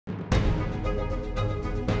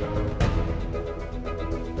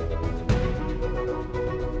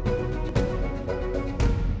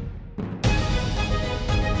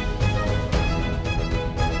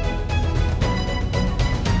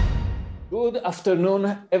Good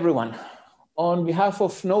afternoon, everyone. On behalf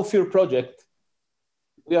of No Fear Project,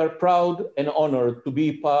 we are proud and honored to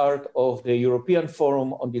be part of the European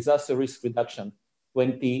Forum on Disaster Risk Reduction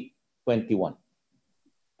 2021.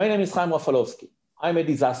 My name is Chaim Rafalowski. I'm a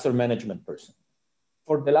disaster management person.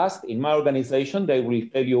 For the last, in my organization, they will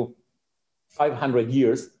tell you 500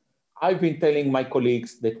 years, I've been telling my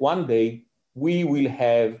colleagues that one day we will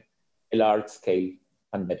have a large-scale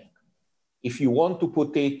pandemic. If you want to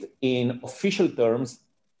put it in official terms,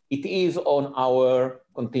 it is on our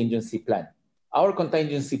contingency plan. Our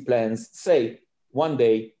contingency plans say one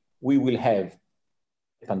day we will have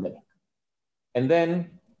a pandemic. And then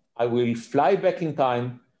I will fly back in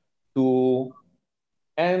time to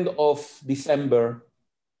end of December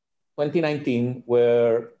 2019,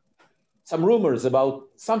 where some rumors about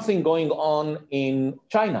something going on in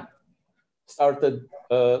China started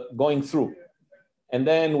going through. And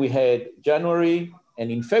then we had January, and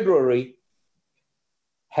in February,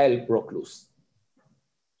 hell broke loose.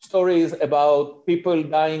 Stories about people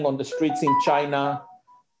dying on the streets in China,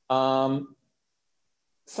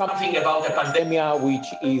 something about a pandemic which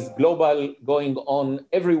is global, going on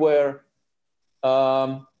everywhere.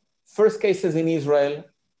 First cases in Israel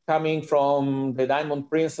coming from the Diamond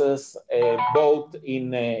Princess boat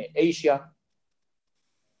in Asia.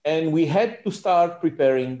 And we had to start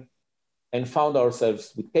preparing and found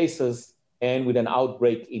ourselves with cases and with an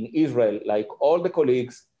outbreak in Israel, like all the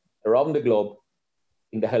colleagues around the globe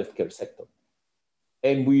in the healthcare sector.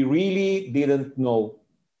 And we really didn't know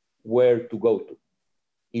where to go to.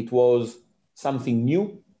 It was something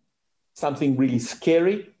new, something really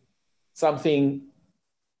scary, something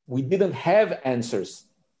we didn't have answers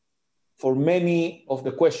for many of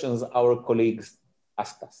the questions our colleagues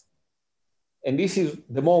asked us. And this is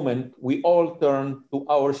the moment we all turn to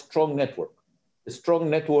our strong network, the strong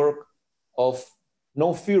network of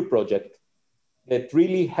No Fear Project that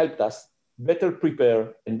really helped us better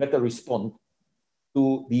prepare and better respond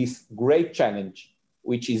to this great challenge,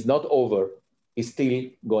 which is not over, is still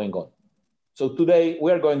going on. So today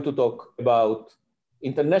we are going to talk about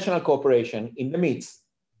international cooperation in the midst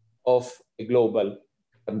of a global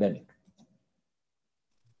pandemic.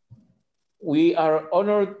 We are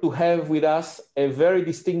honored to have with us a very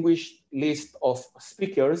distinguished list of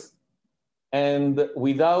speakers. And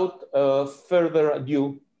without further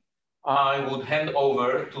ado, I would hand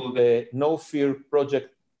over to the No Fear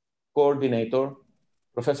Project coordinator,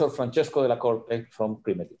 Professor Francesco Della Corte from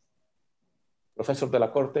Primitive. Professor Della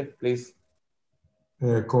Corte, please.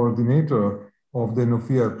 Coordinator of the No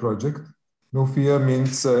Fear Project. No Fear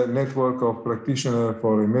means a network of practitioners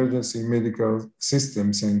for emergency medical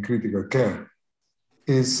systems and critical care.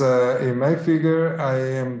 In my figure, I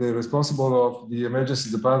am the responsible of the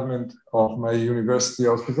emergency department of my university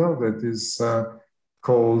hospital that is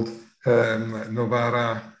called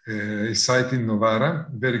Novara, a site in Novara,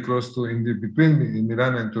 very close to between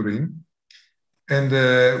Milan and Turin. And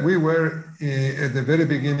we were at the very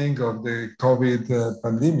beginning of the COVID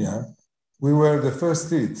pandemic. We were the first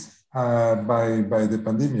hit by the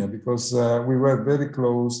pandemic because we were very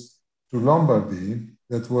close to Lombardy.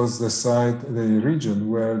 That was the site, the region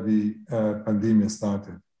where the pandemic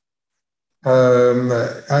started.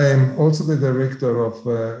 I am also the director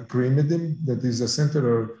of Primitive, that is a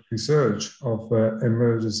center of research of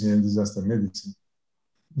emergency and disaster medicine.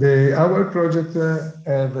 Our project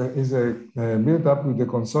is built up with a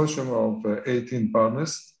consortium of 18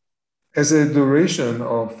 partners, has a duration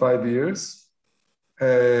of 5 years.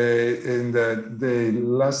 In the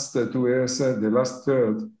last 2 years, the last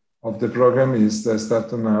third of the program is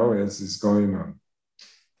started now as is going on.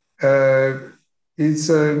 It's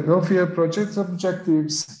a No Fear Project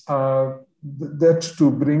objectives are that to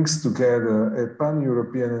bring together a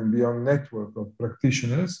pan-European and beyond network of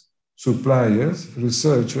practitioners, suppliers,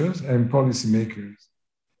 researchers, and policymakers.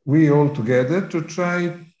 We all together to try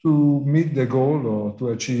to meet the goal or to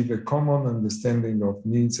achieve a common understanding of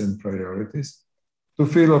needs and priorities, to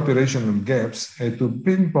fill operational gaps, and to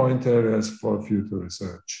pinpoint areas for future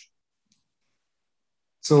research.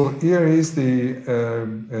 So here is the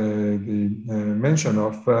mention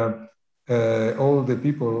of all the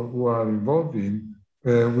people who are involved in.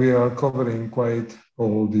 We are covering quite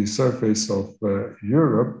all the surface of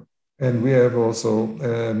Europe, and we have also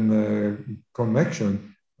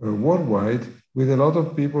connection worldwide with a lot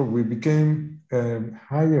of people. We became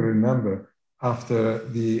higher in number after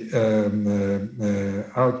the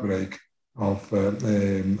outbreak of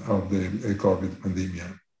the COVID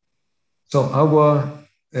pandemic. So our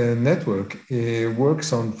network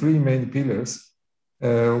works on 3 main pillars.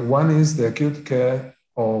 One is the acute care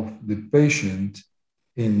of the patient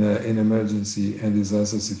in emergency and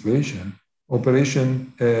disaster situation.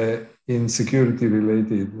 operation in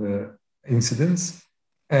security-related incidents,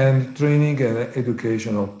 and training and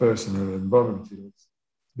education of personnel and volunteers.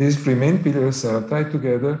 These three main pillars are tied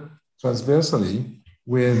together transversally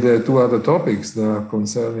with two other topics that are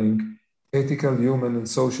concerning ethical, human, and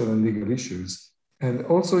social and legal issues, and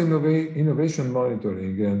also innovation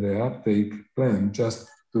monitoring and the uptake plan, just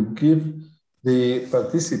to give the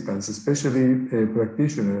participants, especially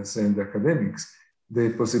practitioners and academics,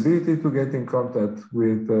 the possibility to get in contact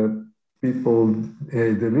with people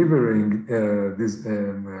delivering this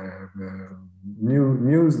new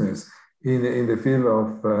newsness in the field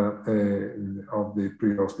of the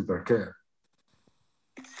pre-hospital care.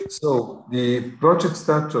 So the project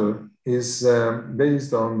structure is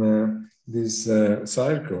based on this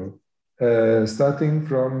cycle, starting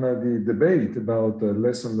from the debate about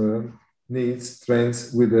lesson learned, needs,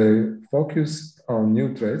 trends, with a focus on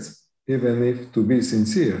new threats, even if, to be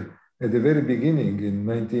sincere, at the very beginning in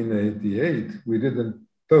 1988, we didn't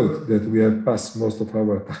thought that we had passed most of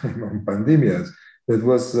our time on pandemias. That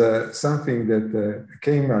was something that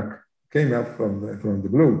came up from the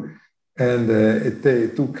blue. And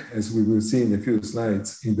it took, as we will see in a few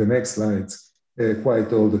slides, in the next slides,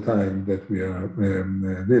 quite all the time that we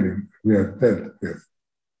are dealt with.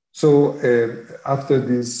 So after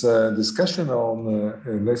this discussion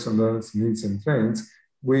on lesson learned, needs and trends,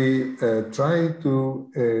 we try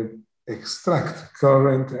to extract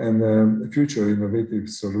current and future innovative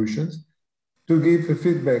solutions to give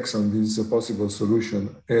feedbacks on this possible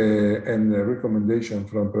solution and recommendation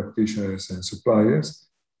from practitioners and suppliers,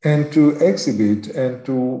 and to exhibit and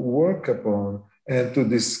to work upon and to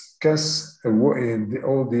discuss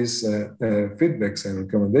all these feedbacks and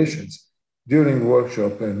recommendations during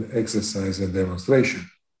workshop and exercise and demonstration.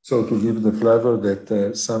 So to give the flavor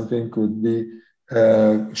that something could be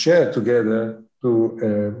shared together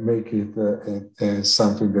to make it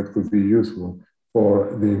something that could be useful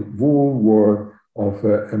for the whole world of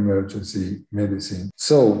emergency medicine.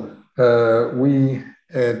 So we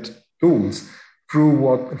had tools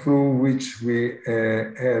through which we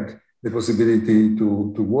had the possibility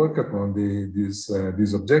to work upon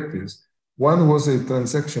these objectives. One was a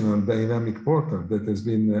transactional dynamic portal that has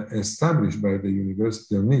been established by the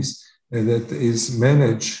University of Nice and that is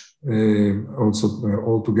managed also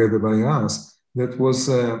altogether by us. That was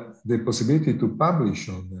the possibility to publish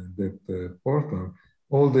on that portal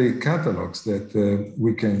all the catalogs that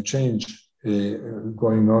we can change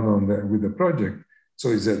going on with the project. So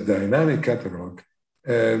it's a dynamic catalog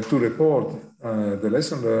to report the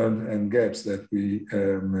lesson learned and gaps that we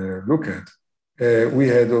look at. We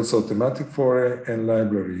had also thematic forum and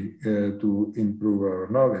library to improve our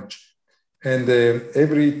knowledge. And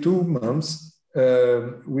every 2 months,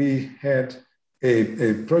 we had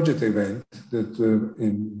a project event that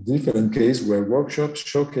in different cases were workshops,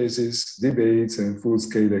 showcases, debates, and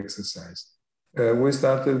full-scale exercise. We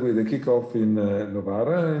started with a kickoff in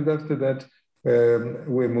Novara, and after that,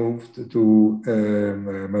 we moved to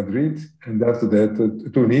Madrid, and after that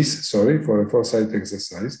to Nice, sorry, for a foresight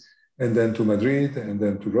exercise, and then to Madrid, and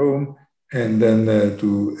then to Rome, and then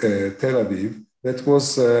to Tel Aviv. That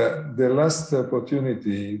was the last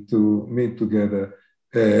opportunity to meet together,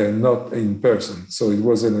 not in person. So it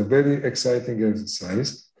was a very exciting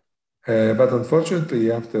exercise. But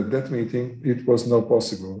unfortunately, after that meeting, it was not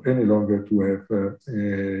possible any longer to have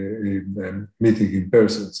a meeting in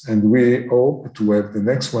person. And we hope to have the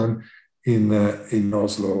next one in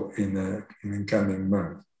Oslo in coming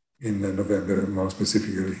month, in November more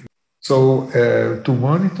specifically. So to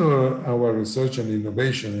monitor our research and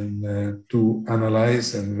innovation and to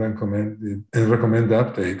analyze and recommend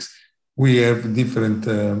uptakes, we have different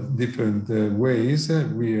ways.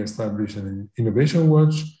 We established an innovation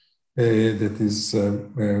watch that is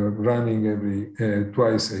running every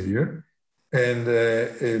twice a year, and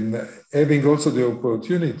having also the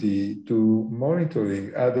opportunity to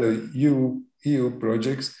monitoring other EU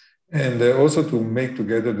projects, and also to make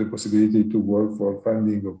together the possibility to work for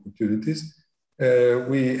funding opportunities.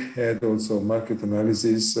 We had also market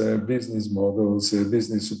analysis, business models,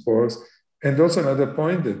 business supports, and also another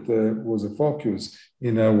point that was a focus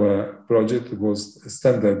in our project was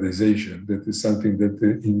standardization. That is something that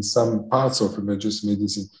in some parts of emergency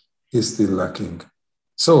medicine is still lacking.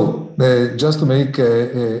 So just to make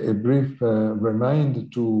a brief reminder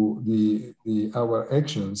to our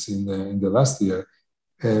actions in the last year,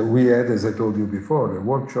 we had, as I told you before, a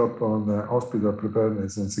workshop on hospital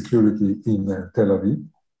preparedness and security in Tel Aviv.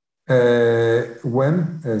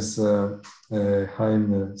 When, as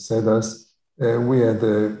Chaim said us, we had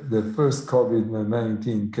the first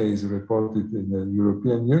COVID-19 case reported in the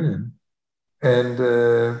European Union. And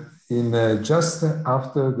just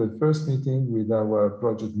after the first meeting with our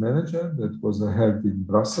project manager that was held in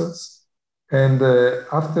Brussels. And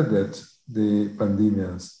after that, the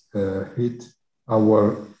pandemic hit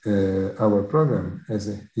our program as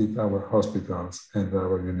it hit our hospitals and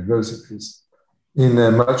our universities. In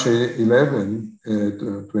March 11,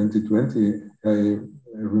 2020, I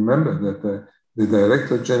remember that the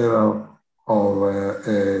Director General of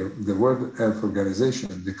the World Health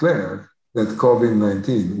Organization declared that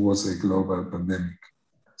COVID-19 was a global pandemic.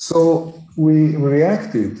 So we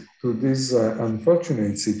reacted to this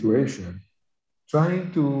unfortunate situation,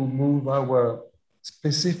 trying to move our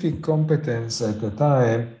specific competence at the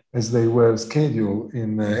time, as they were scheduled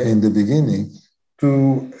in the beginning,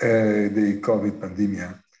 to the COVID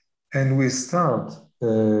pandemic. And we start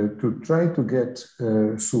to try to get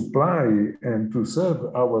supply and to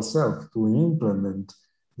serve ourselves to implement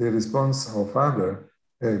the response of others,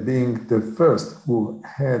 being the first who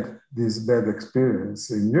had this bad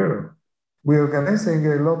experience in Europe. We're organizing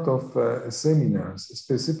a lot of seminars,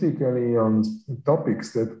 specifically on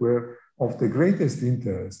topics that were of the greatest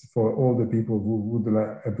interest for all the people who would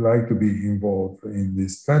like to be involved in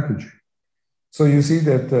this strategy. So you see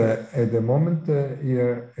that at the moment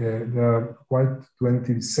here, there are quite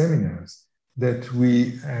 20 seminars that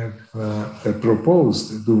we have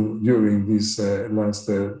proposed during these last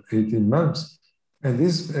 18 months. And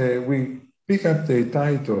this, we pick up the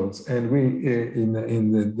titles and we, in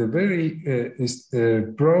the very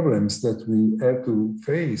problems that we had to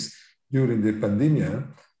face during the pandemic,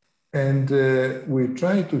 and we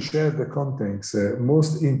try to share the contents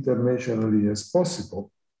most internationally as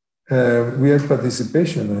possible. We had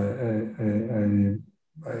participation.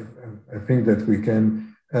 I think that we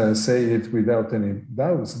can say it without any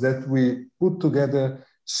doubts that we put together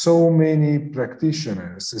so many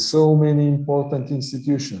practitioners, so many important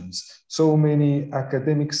institutions, so many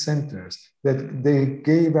academic centers that they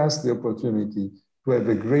gave us the opportunity to have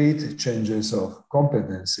a great changes of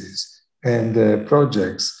competencies and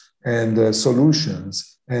projects and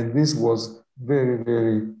solutions. And this was very,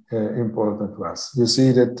 very important to us. You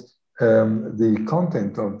see that the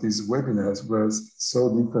content of these webinars was so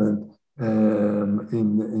different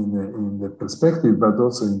in the perspective, but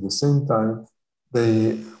also in the same time,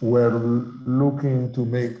 they were looking to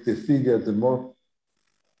make the figure the more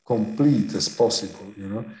complete as possible, you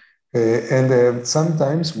know. And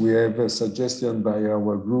sometimes we have a suggestion by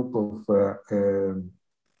our group of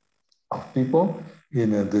people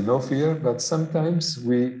in the No Fear, but sometimes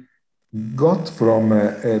we got from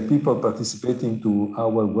people participating to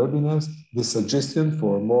our webinars the suggestion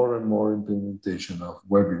for more and more implementation of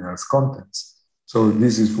webinars contents. So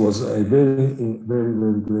this was a very, very,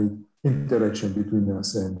 very great interaction between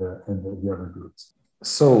us and the other groups.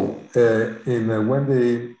 So when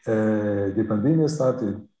the pandemic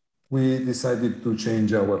started, we decided to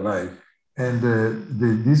change our life. And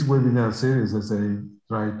this webinar series, as I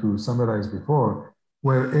tried to summarize before,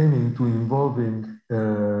 were aiming to involving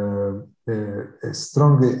a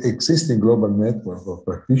strong existing global network of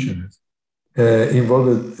practitioners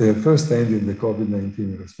involved firsthand in the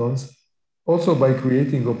COVID-19 response, also by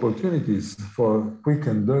creating opportunities for quick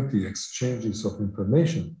and dirty exchanges of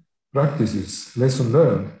information, practices, lessons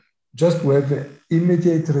learned, just to have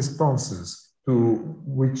immediate responses to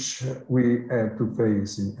which we had to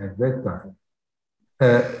face at that time.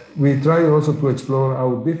 We try also to explore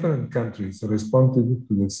how different countries responded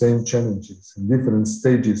to the same challenges in different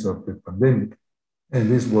stages of the pandemic. And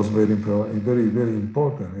this was very, very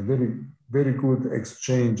important, a very, very good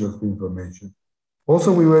exchange of information.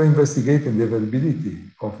 Also, we were investigating the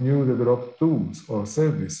availability of new developed tools or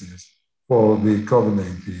services for the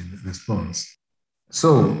COVID-19 response.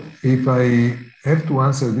 So, if I have to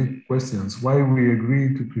answer these questions, why we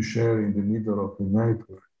agreed to share in the middle of the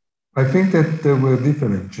network, I think that there were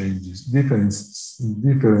different changes, different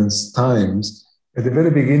times. At the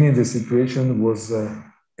very beginning, the situation was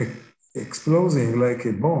exploding like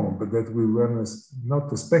a bomb that we were not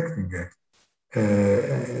expecting it.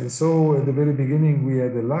 So at the very beginning, we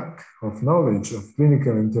had a lack of knowledge of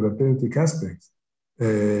clinical and therapeutic aspects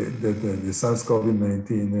that the SARS-CoV-19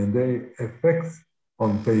 and their effects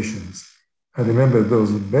on patients. I remember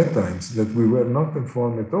those bad times that we were not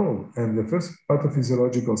informed at all, and the first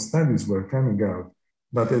pathophysiological studies were coming out.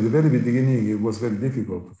 But at the very beginning, it was very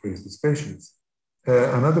difficult to face these patients.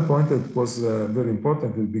 Another point that was very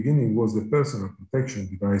important at the beginning was the personal protection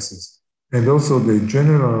devices, and also the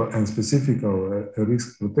general and specific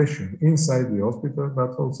risk protection inside the hospital,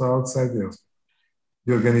 but also outside the hospital.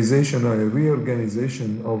 The organization or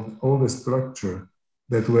reorganization of all the structure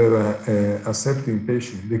that were accepting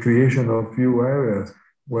patients, the creation of few areas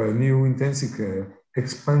where new intensive care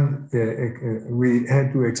we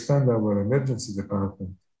had to expand our emergency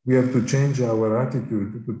department. We have to change our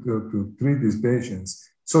attitude to treat these patients.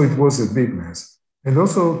 So it was a big mess. And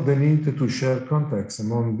also the need to share contacts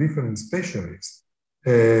among different specialists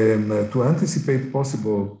to anticipate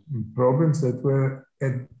possible problems that were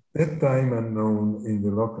at that time unknown in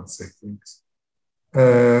the local settings.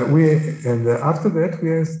 After that, we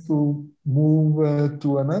had to move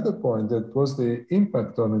to another point that was the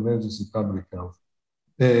impact on emergency public health.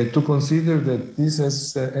 To consider that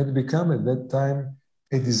this had become at that time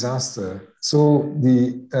a disaster. So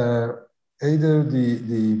either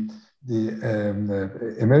the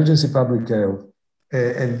emergency public health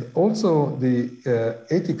and also the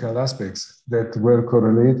ethical aspects that were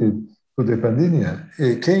correlated to the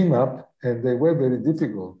pandemic came up, and they were very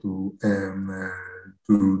difficult to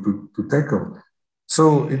tackle.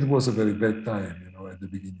 So it was a very bad time, at the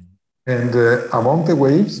beginning. And among the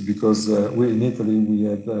waves, because we in Italy, we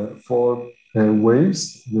had 4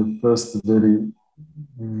 waves. The first very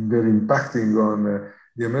impacting on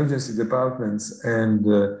the emergency departments and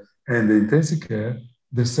the intensive care.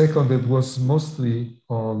 The second that was mostly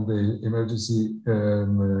on the emergency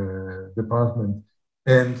department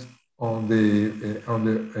and on the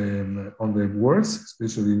wards,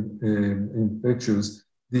 especially infectious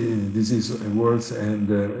disease wards and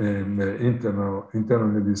internal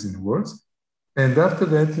medicine wards. And after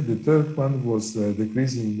that, the third one was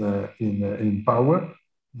decreasing in power,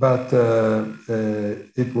 but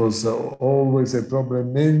it was always a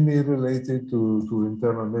problem mainly related to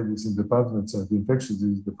internal medicine departments and infectious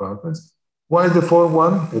disease departments. While the fourth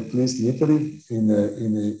one, at least in Italy, in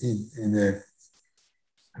a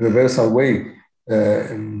reversal way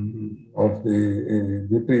of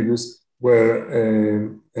the previous, were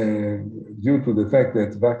due to the fact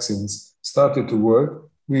that vaccines started to work,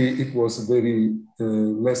 it was very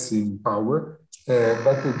less in power,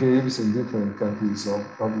 but the games in different countries,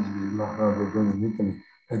 obviously not rather than in Italy,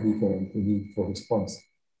 a different need for response.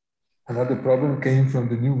 Another problem came from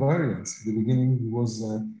the new variants. At the beginning it was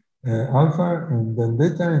alpha, and then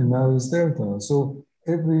beta, and now it's delta. So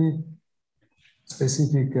every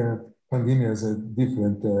specific pandemic has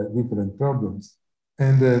different problems.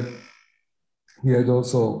 And we had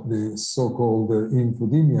also the so-called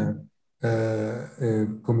infodemia,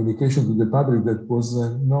 communication to the public that was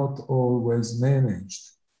not always managed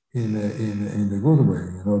in a good way.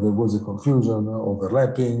 There was a confusion,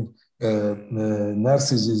 overlapping,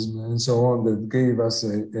 narcissism, and so on, that gave us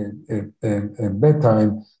a bad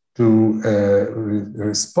time to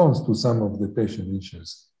respond to some of the patient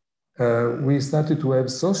issues. We started to have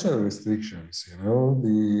social restrictions,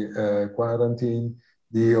 the quarantine,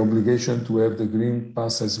 the obligation to have the green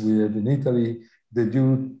pass as we had in Italy, the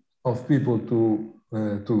due of people to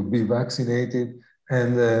be vaccinated,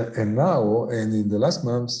 and now, and in the last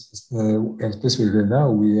months, and especially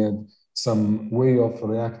now, we had some way of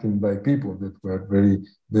reacting by people that were very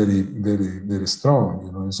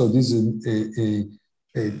strong, And so this is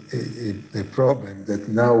a problem that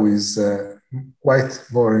now is quite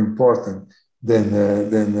more important than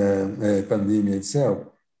a pandemic itself.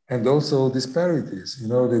 And also disparities,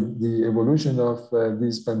 the evolution of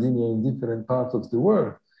this pandemic in different parts of the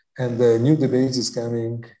world. And the new debate is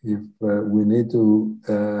coming if we need to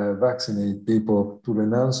vaccinate people, to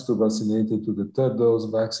renounce to vaccinate to the third dose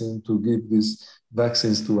vaccine, to give these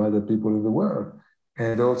vaccines to other people in the world.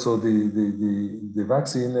 And also the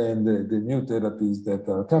vaccine and the new therapies that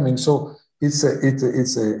are coming. So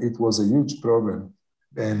it was a huge problem,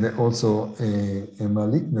 and also a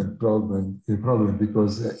malignant problem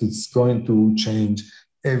because it's going to change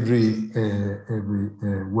every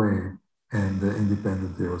way, and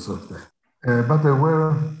independently also of that. But there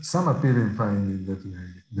were some appealing findings that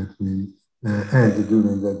we had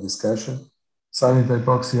during that discussion. Silent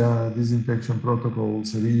hypoxia, disinfection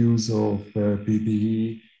protocols, reuse of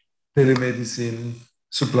PPE, telemedicine,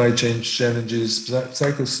 supply chain challenges,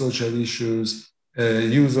 psychosocial issues,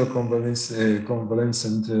 use of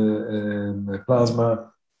convalescent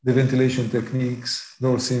plasma, the ventilation techniques,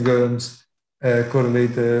 nursing homes,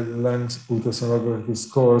 correlated lungs ultrasonography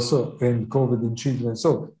scores, and COVID in children.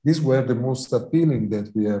 So these were the most appealing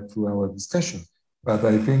that we have through our discussion, but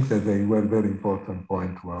I think that they were very important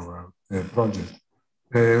point to our project.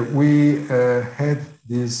 We had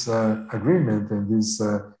this agreement and this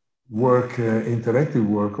interactive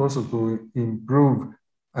work also to improve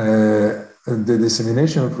the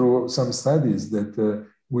dissemination through some studies that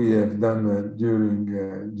we have done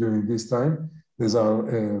during this time. There's our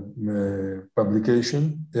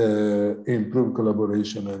publication, improved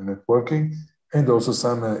collaboration and networking, and also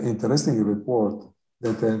some interesting report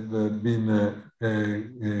that have been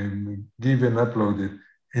uploaded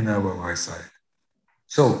in our website.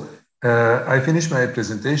 So I finished my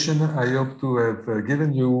presentation. I hope to have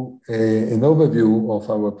given you an overview of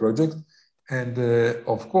our project. And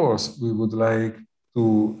of course, we would like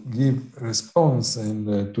to give response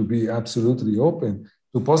and to be absolutely open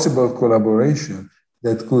to possible collaboration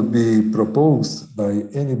that could be proposed by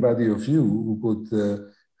anybody of you who could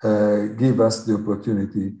give us the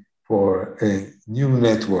opportunity for new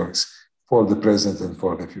networks for the present and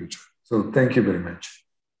for the future. So thank you very much.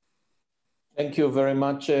 Thank you very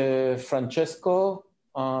much, Francesco.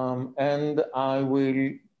 And I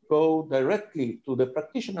will go directly to the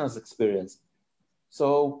practitioner's experience.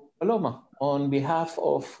 So, Paloma, on behalf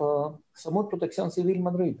of Samur Protección Civil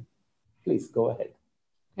Madrid, please go ahead.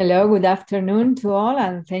 Hello, good afternoon to all,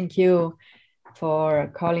 and thank you for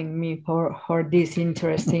calling me for this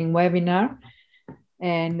interesting webinar.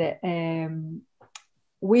 And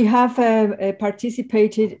we have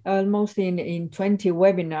participated almost in 20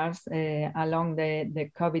 webinars along the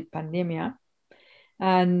COVID pandemic.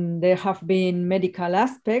 And there have been medical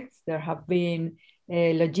aspects, there have been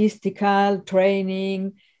logistical,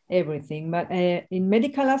 training, everything. But in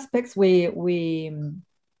medical aspects, we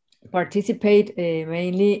participate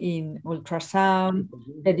mainly in ultrasound,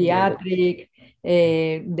 pediatric,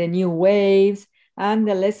 the new waves, and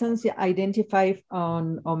the lessons identified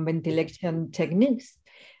on ventilation techniques.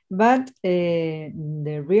 But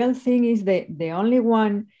the real thing is the only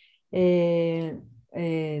one, the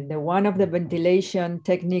one of the ventilation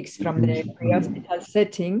techniques from the pre-hospital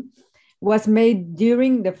setting was made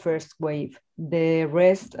during the first wave. The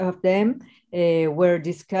rest of them were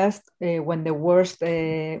discussed when the worst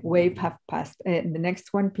wave have passed. The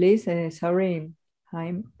next one, please. Sorry,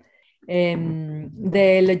 Jaime.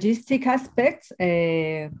 The logistic aspects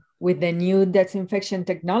with the new disinfection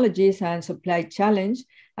technologies and supply challenge,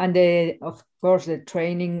 and of course the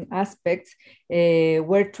training aspects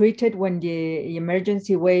were treated when the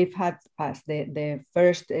emergency wave had passed, the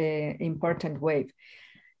first important wave.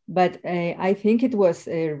 But I think it was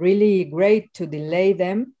really great to delay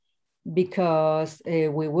them, because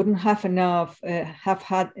we wouldn't have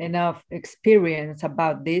had enough experience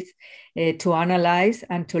about this to analyze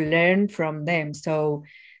and to learn from them. So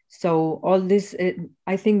all this,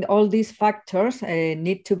 I think all these factors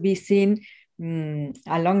need to be seen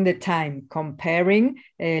along the time, comparing,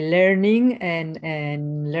 learning,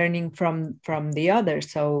 and learning from the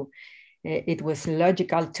others. So it was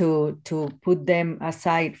logical to put them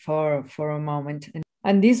aside for a moment.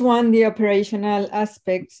 And this one, the operational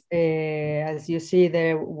aspects, as you see,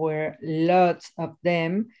 there were lots of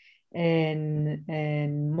them,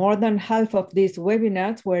 and more than half of these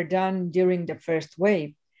webinars were done during the first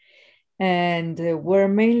wave, and were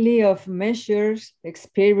mainly of measures,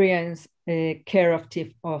 experience, care of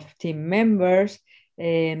team members.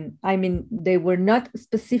 I mean, they were not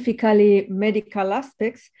specifically medical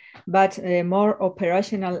aspects, but more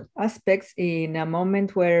operational aspects in a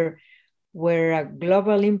moment where a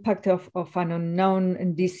global impact of an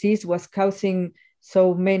unknown disease was causing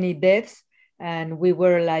so many deaths, and we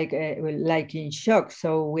were like in shock.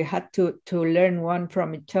 So we had to learn one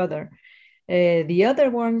from each other. The other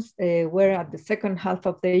ones were at the second half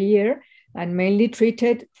of the year, and mainly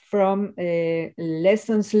treated from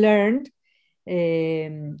lessons learned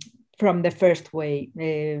from the first wave,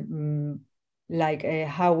 like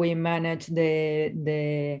how we manage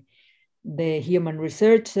the human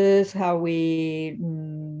resources, how we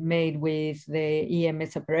made with the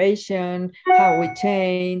EMS operation, how we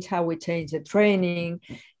change the training,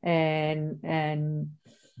 and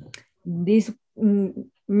this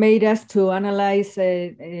made us to analyze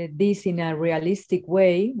this in a realistic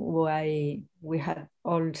way, we had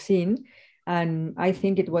all seen, and I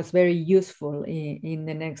think it was very useful in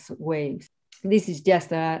the next waves. This is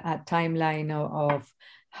just a timeline of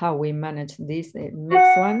how we manage this.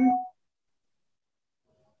 Next one.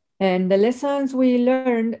 And the lessons we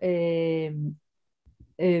learned,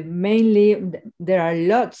 mainly, there are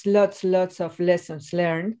lots of lessons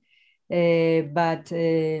learned, but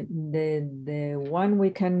the one we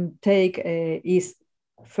can take is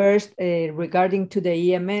first regarding to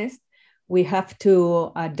the EMS. We have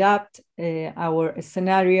to adapt our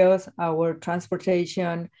scenarios, our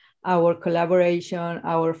transportation, our collaboration,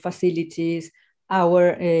 our facilities,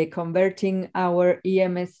 our converting our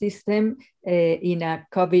EMS system in a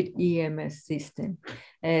COVID EMS system.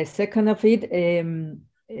 Second of it,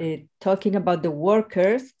 talking about the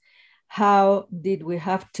workers, how did we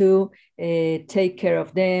have to take care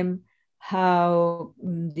of them? How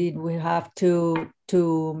did we have to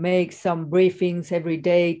make some briefings every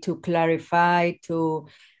day to clarify, to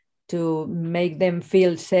to make them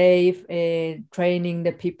feel safe, training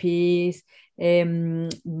the PPEs,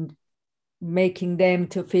 making them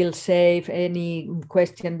to feel safe, any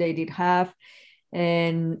question they did have.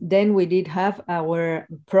 And then we did have our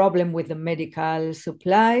problem with the medical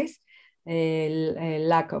supplies, a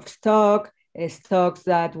lack of stock, stocks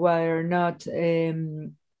that were not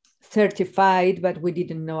certified, but we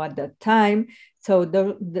didn't know at that time. So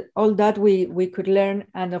all that we could learn.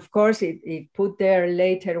 And of course, it put there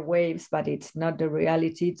later waves, but it's not the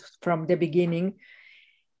reality. It's from the beginning.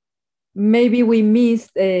 Maybe we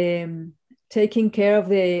missed taking care of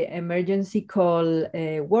the emergency call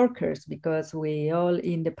workers, because we all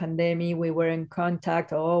in the pandemic, we were in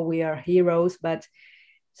contact, we are heroes, but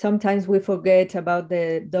sometimes we forget about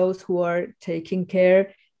those who are taking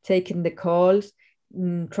care, taking the calls,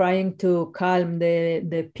 trying to calm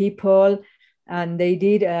the people. And they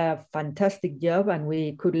did a fantastic job, and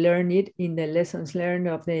we could learn it in the lessons learned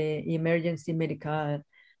of the emergency medical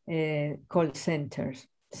call centers.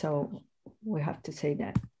 So we have to say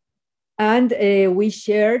that. And we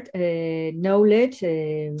shared knowledge,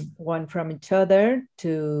 one from each other,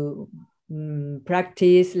 to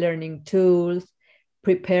practice learning tools,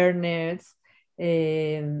 preparedness,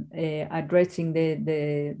 addressing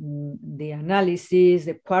the analysis,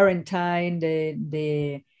 the quarantine,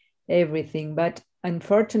 the everything. But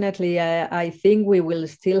unfortunately, I think we will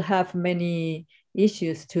still have many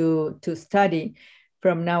issues to study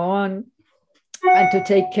from now on, and to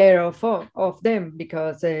take care of them,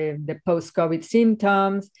 because the post-COVID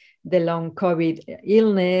symptoms, the long COVID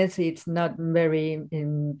illness, it's not very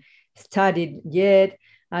studied yet.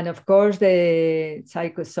 And of course, the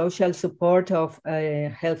psychosocial support of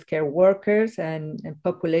healthcare workers and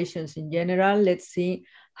populations in general. Let's see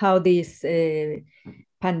how this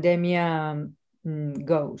pandemic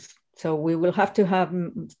goes. So we will have to have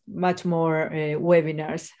much more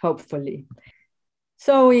webinars, hopefully.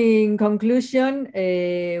 So in conclusion,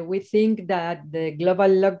 we think that the global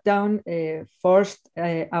lockdown forced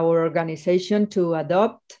our organization to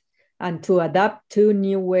adopt and to adapt to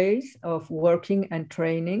new ways of working and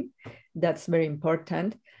training. That's very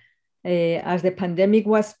important. As the pandemic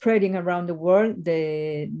was spreading around the world,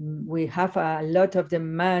 we have a lot of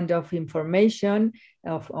demand of information,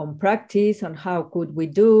 on practice, on how could we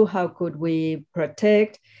do, how could we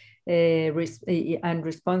protect, and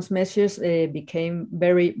response measures became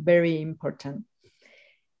very, very important.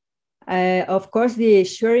 Of course, the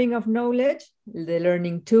sharing of knowledge, the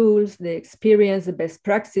learning tools, the experience, the best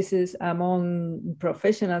practices among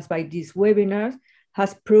professionals by these webinars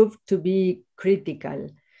has proved to be critical.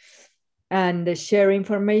 And the share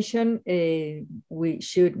information, we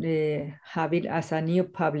should have it as a new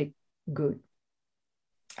public good.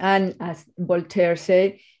 And as Voltaire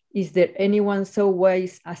said, is there anyone so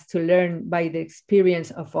wise as to learn by the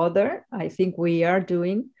experience of others? I think we are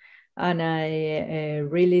doing. And I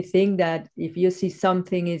really think that if you see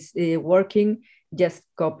something is working, just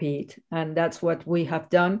copy it. And that's what we have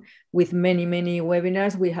done with many, many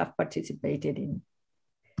webinars we have participated in.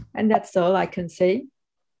 And that's all I can say.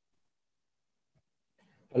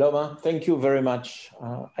 Paloma, thank you very much.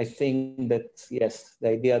 I think that, yes, the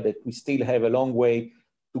idea that we still have a long way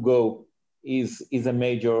to go is a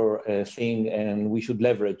major thing, and we should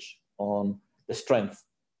leverage on the strength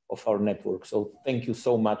of our network. So thank you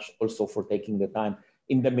so much also for taking the time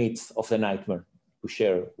in the midst of the nightmare to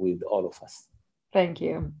share with all of us. Thank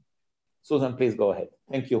you. Susan, please go ahead.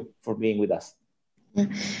 Thank you for being with us.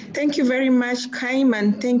 Thank you very much, Kaim,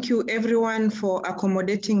 and thank you everyone for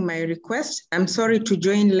accommodating my request. I'm sorry to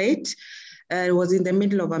join late. I was in the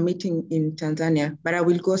middle of a meeting in Tanzania, but I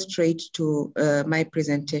will go straight to my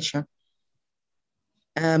presentation.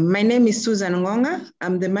 My name is Susan Ngonga.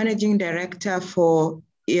 I'm the Managing Director for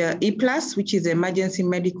E+, which is Emergency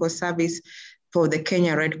Medical Service for the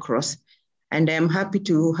Kenya Red Cross. And I'm happy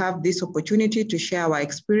to have this opportunity to share our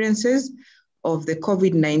experiences of the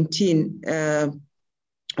COVID-19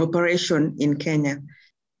 operation in Kenya.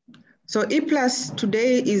 So E+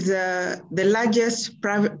 today is the largest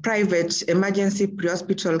private emergency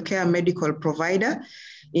pre-hospital care medical provider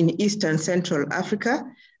in Eastern Central Africa,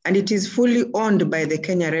 and it is fully owned by the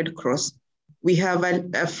Kenya Red Cross. We have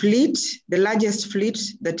a fleet, the largest fleet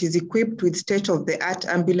that is equipped with state-of-the-art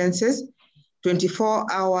ambulances,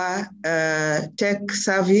 24-hour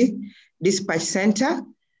tech-savvy dispatch center,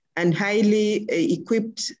 and highly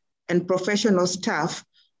equipped and professional staff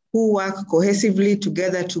who work cohesively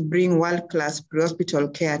together to bring world-class pre-hospital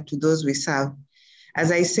care to those we serve.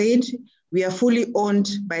 As I said, we are fully owned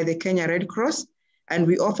by the Kenya Red Cross, and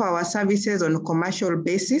we offer our services on a commercial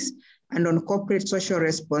basis and on corporate social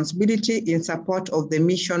responsibility in support of the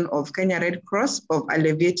mission of Kenya Red Cross of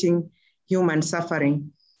alleviating human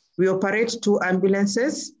suffering. We operate 2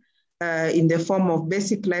 ambulances in the form of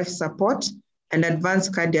basic life support and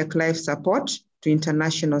advanced cardiac life support to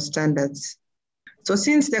international standards. So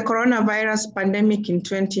since the coronavirus pandemic in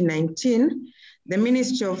 2019, the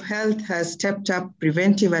Ministry of Health has stepped up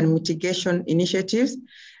preventive and mitigation initiatives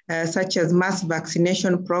such as mass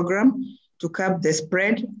vaccination program to curb the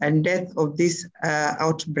spread and death of this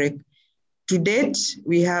outbreak. To date,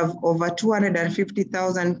 we have over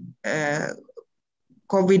 250,000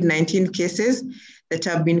 COVID-19 cases that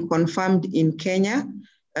have been confirmed in Kenya,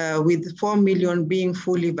 with 4 million being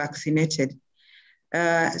fully vaccinated.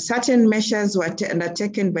 Certain measures were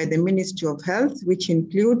undertaken by the Ministry of Health, which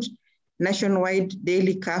include nationwide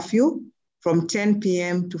daily curfew from 10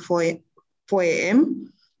 p.m. to 4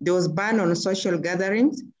 a.m. There was ban on social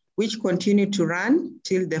gatherings, which continued to run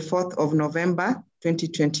till the 4th of November,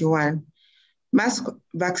 2021. Mass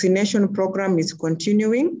vaccination program is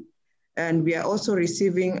continuing, and we are also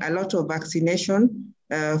receiving a lot of vaccination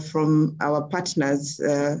from our partners.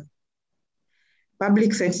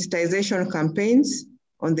 Public sensitization campaigns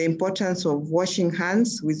on the importance of washing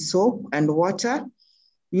hands with soap and water,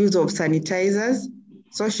 use of sanitizers,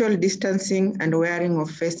 social distancing and wearing of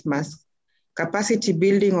face masks, capacity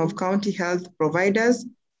building of county health providers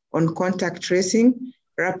on contact tracing,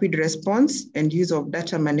 rapid response, and use of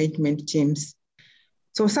data management teams.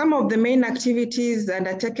 So some of the main activities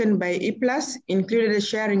undertaken by EPLAS included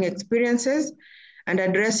sharing experiences and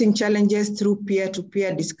addressing challenges through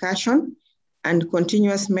peer-to-peer discussion and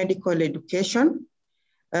continuous medical education.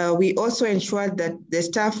 We also ensured that the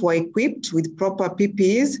staff were equipped with proper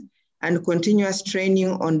PPEs and continuous training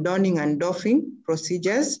on donning and doffing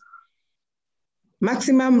procedures.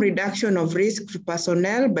 Maximum reduction of risk to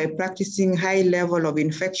personnel by practicing high level of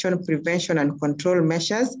infection prevention and control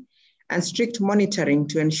measures and strict monitoring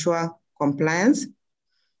to ensure compliance.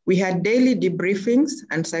 We had daily debriefings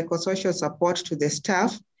and psychosocial support to the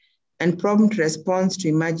staff and prompt response to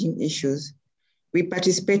emerging issues. We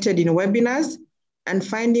participated in webinars and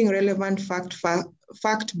finding relevant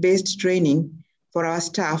fact-based training for our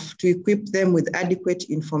staff to equip them with adequate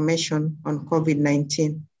information on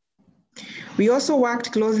COVID-19. We also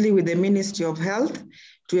worked closely with the Ministry of Health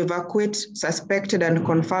to evacuate suspected and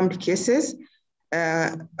confirmed cases,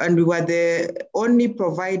 and we were the only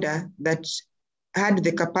provider that had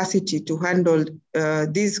the capacity to handle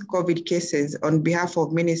these COVID cases on behalf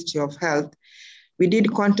of Ministry of Health. We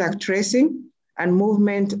did contact tracing and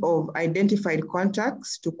movement of identified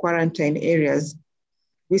contacts to quarantine areas.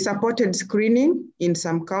 We supported screening in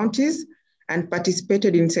some counties and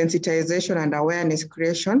participated in sensitization and awareness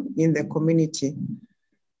creation in the community.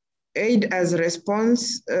 Aid as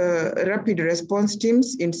response, rapid response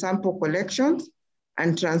teams in sample collections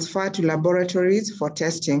and transfer to laboratories for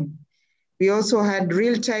testing. We also had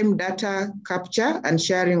real-time data capture and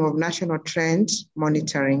sharing of national trend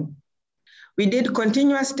monitoring. We did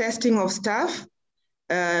continuous testing of staff,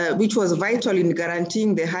 which was vital in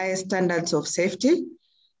guaranteeing the highest standards of safety.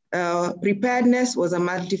 Preparedness was a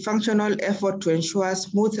multifunctional effort to ensure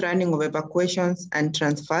smooth running of evacuations and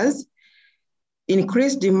transfers.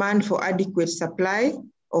 Increased demand for adequate supply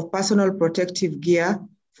of personal protective gear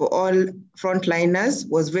for all frontliners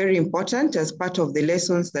was very important as part of the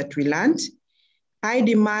lessons that we learned. High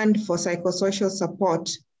demand for psychosocial support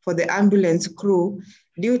for the ambulance crew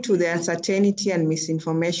due to the uncertainty and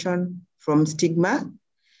misinformation from stigma.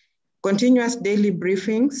 Continuous daily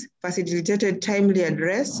briefings facilitated timely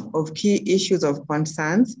address of key issues of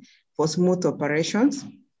concerns for smooth operations.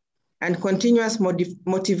 And continuous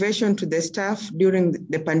motivation to the staff during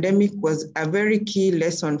the pandemic was a very key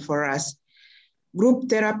lesson for us. Group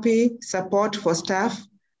therapy support for staff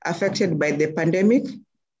affected by the pandemic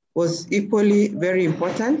was equally very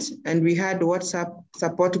important, and we had WhatsApp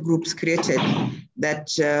support groups created that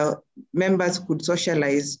members could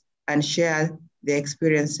socialize and share their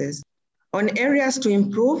experiences. On areas to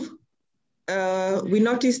improve, we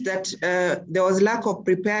noticed that there was lack of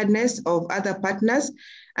preparedness of other partners,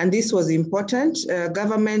 and this was important.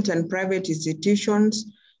 Government and private institutions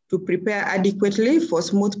to prepare adequately for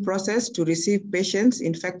smooth process to receive patients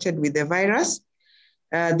infected with the virus.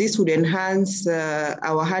 This would enhance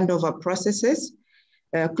our handover processes.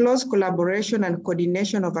 Close collaboration and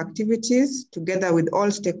coordination of activities together with all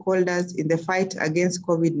stakeholders in the fight against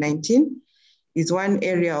COVID-19 is one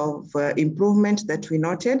area of improvement that we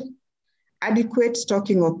noted. Adequate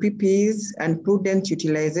stocking of PPEs and prudent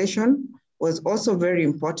utilization was also very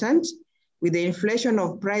important. With the inflation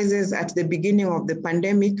of prices at the beginning of the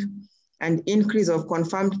pandemic and increase of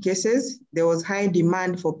confirmed cases, there was high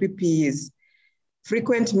demand for PPEs,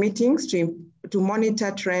 frequent meetings to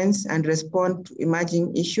monitor trends and respond to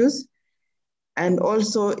emerging issues, and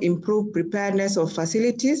also improve preparedness of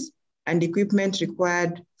facilities and equipment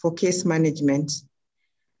required for case management.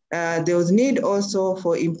 There was need also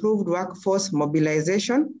for improved workforce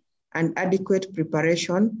mobilization and adequate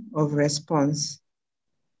preparation of response.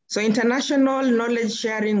 So international knowledge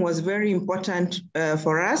sharing was very important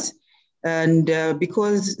for us, and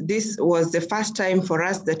because this was the first time for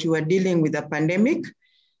us that we were dealing with a pandemic,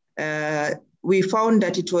 we found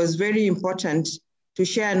that it was very important to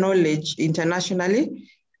share knowledge internationally,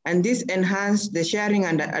 and this enhanced the sharing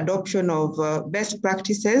and adoption of best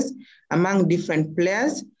practices among different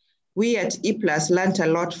players. We at EPLAS learned a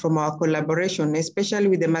lot from our collaboration, especially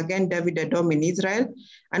with the Magen David Adom in Israel,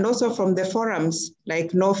 and also from the forums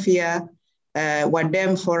like No Fear,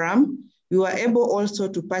 Wadem Forum. We were able also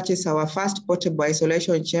to purchase our first portable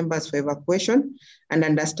isolation chambers for evacuation and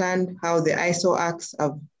understand how the ISO acts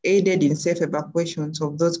have aided in safe evacuations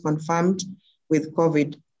of those confirmed with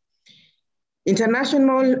COVID.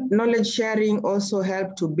 International knowledge sharing also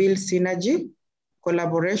helped to build synergy,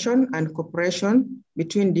 collaboration, and cooperation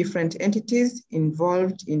between different entities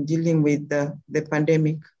involved in dealing with the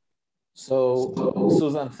pandemic. So,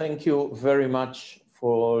 Susan, thank you very much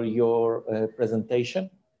for your presentation.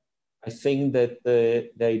 I think that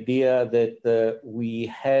the idea that we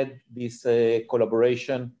had this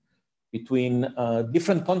collaboration between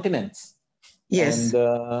different continents, yes,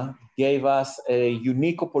 and gave us a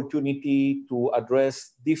unique opportunity to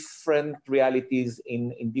address different realities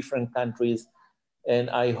in different countries. And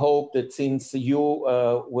I hope that since you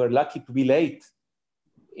were lucky to be late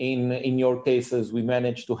in your cases, we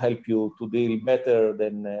managed to help you to deal better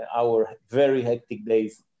than our very hectic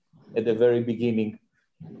days at the very beginning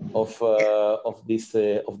of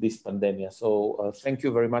this pandemic. So thank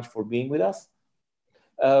you very much for being with us.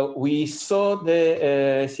 We saw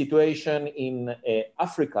the situation in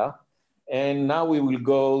Africa, and now we will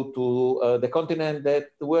go to the continent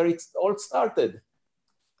where it all started.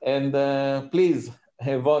 And please,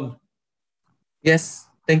 Von. Yes,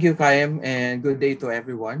 thank you, Kaim, and good day to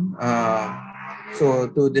everyone. So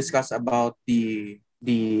to discuss about the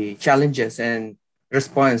challenges and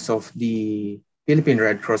response of the Philippine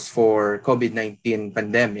Red Cross for COVID-19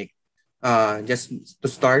 pandemic. Just to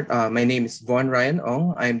start, my name is Von Ryan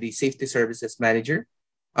Ong. I'm the Safety Services Manager.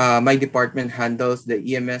 My department handles the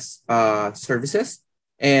EMS services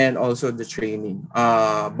and also the training.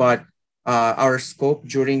 But our scope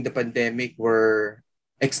during the pandemic were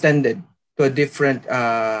extended to a different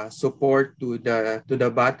support to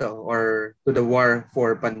the battle or to the war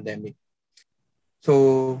for pandemic.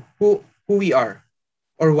 So who we are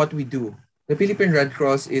or what we do. The Philippine Red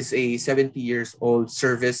Cross is a 70 years old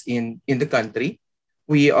service in the country.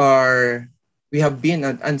 We have been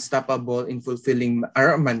unstoppable in fulfilling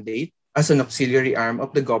our mandate as an auxiliary arm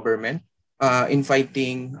of the government in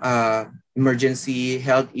fighting emergency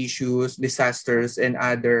health issues, disasters, and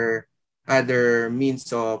other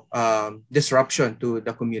means of disruption to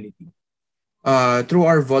the community. Through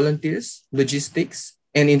our volunteers, logistics,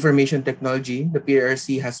 and information technology, the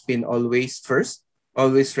PRC has been always first,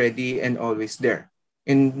 always ready, and always there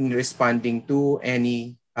in responding to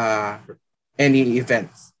any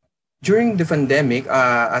events. During the pandemic,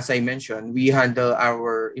 as I mentioned, we handle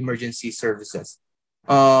our emergency services.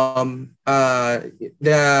 The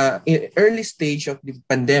early stage of the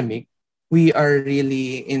pandemic, we are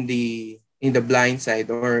really in the blind side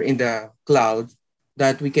or in the cloud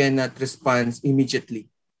that we cannot respond immediately.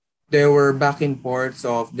 There were back and forths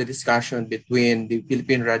of the discussion between the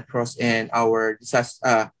Philippine Red Cross and our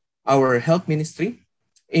health ministry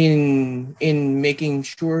in making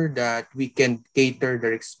sure that we can cater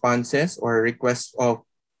the responses or requests of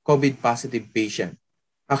COVID positive patient.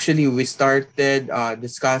 Actually, we started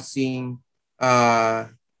discussing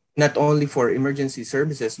not only for emergency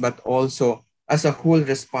services, but also as a whole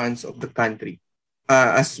response of the country,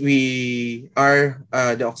 as we are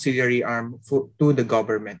the auxiliary arm to the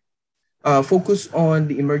government. Focus on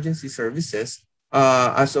the emergency services.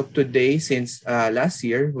 As of today, since last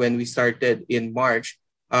year, when we started in March,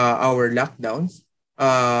 our lockdowns,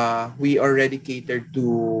 we already catered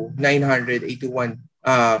to 981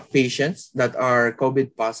 patients that are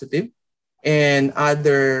COVID positive, and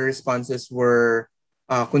other responses were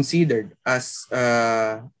considered as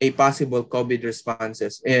a possible COVID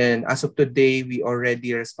responses. And as of today, we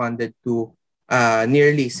already responded to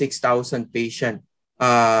nearly 6,000 patients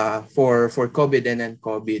for COVID and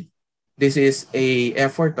non-COVID. This is an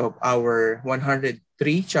effort of our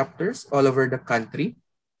 103 chapters all over the country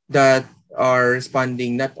that are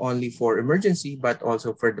responding not only for emergency, but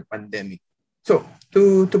also for the pandemic. So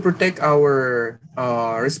to protect our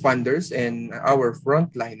responders and our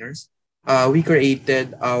frontliners, we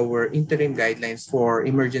created our interim guidelines for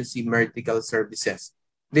emergency medical services.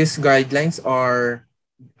 These guidelines are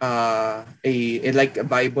like a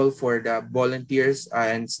Bible for the volunteers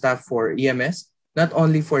and staff for EMS, not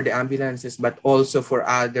only for the ambulances, but also for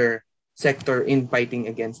other sector in fighting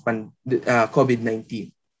against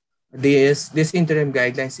COVID-19. This interim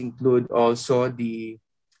guidelines include also the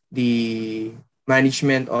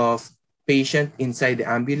management of patient inside the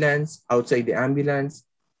ambulance, outside the ambulance,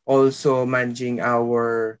 also managing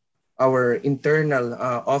our internal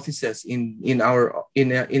offices in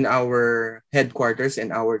our headquarters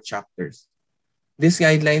and our chapters. These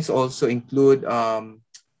guidelines also include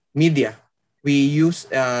media. We use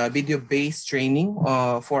video-based training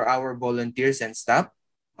for our volunteers and staff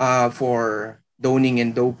for donning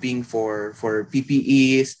and doping for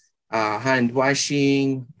PPEs, hand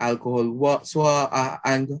washing, alcohol rub.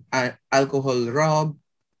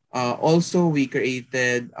 Also, we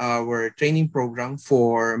created our training program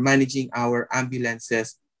for managing our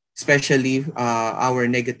ambulances, especially our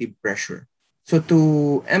negative pressure. So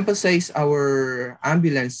to emphasize our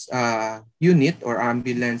ambulance unit or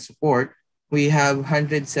ambulance support, we have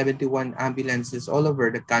 171 ambulances all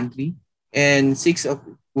over the country, and 6 of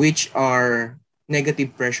which are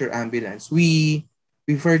negative pressure ambulance. We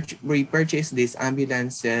purchased these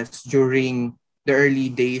ambulances during the early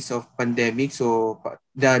days of pandemic. So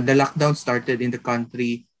the lockdown started in the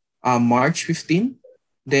country March 15.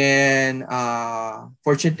 Then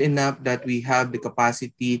fortunate enough that we have the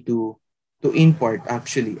capacity to export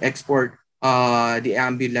the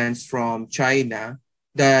ambulance from China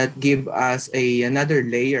that give us another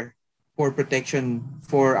layer for protection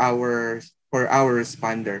for our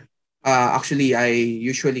responder. Actually, I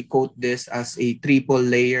usually quote this as a triple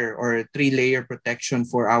layer or 3-layer protection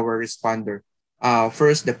for our responder.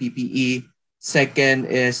 First, the PPE. Second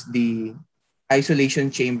is the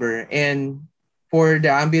isolation chamber. And for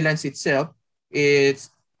the ambulance itself,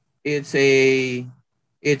 it's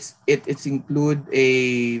include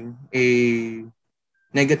a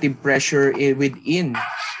negative pressure within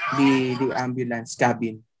the ambulance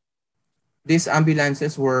cabin. These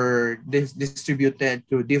ambulances were distributed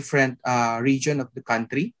to different region of the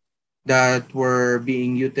country that were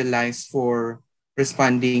being utilized for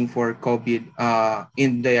responding for COVID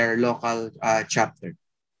in their local chapter.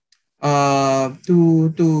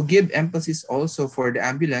 To give emphasis also for the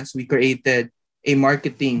ambulance, we created a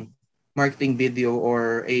marketing video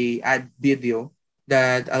or a ad video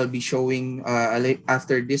that I'll be showing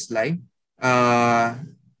after this slide to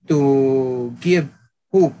give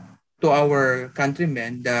hope to our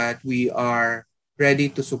countrymen that we are ready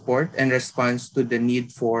to support and respond to the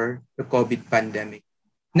need for the COVID pandemic.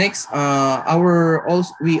 Next,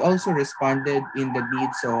 we also responded in the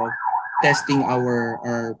needs of testing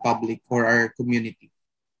our public or our community.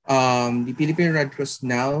 The Philippine Red Cross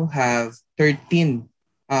now have 13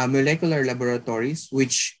 molecular laboratories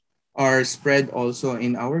which are spread also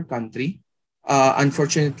in our country.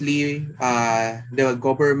 Unfortunately, the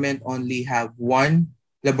government only have one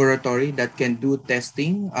laboratory that can do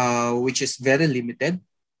testing, which is very limited.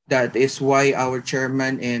 That is why our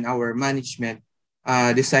chairman and our management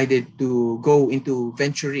decided to go into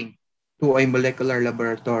venturing to a molecular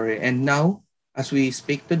laboratory. And now, as we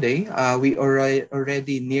speak today, we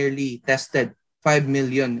already nearly tested 5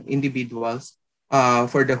 million individuals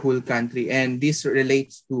for the whole country. And this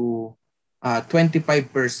relates to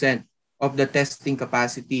 25% of the testing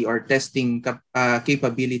capacity or testing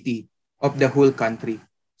capability of the whole country.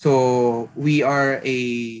 So we are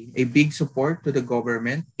a big support to the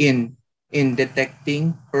government in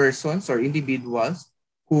detecting persons or individuals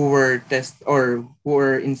who were who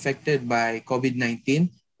were infected by COVID-19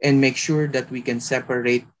 and make sure that we can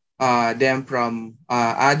separate them from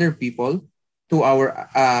other people to our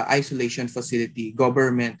isolation facility,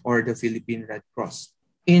 government or the Philippine Red Cross.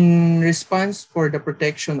 In response for the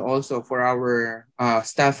protection also for our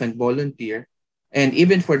staff and volunteer, and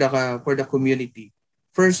even for the community,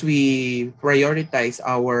 first we prioritize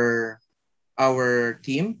our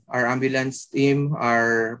team, our ambulance team,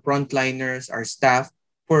 our frontliners, our staff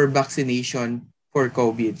for vaccination for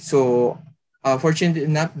COVID. So fortunate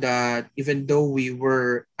enough that even though we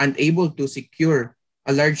were unable to secure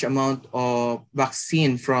a large amount of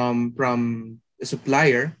vaccine from the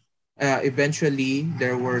supplier, eventually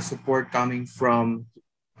there were support coming from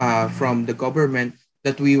the government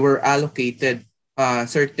that we were allocated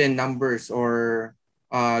certain numbers or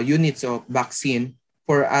units of vaccine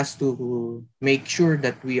for us to make sure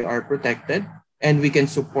that we are protected and we can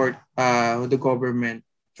support the government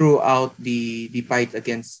throughout the fight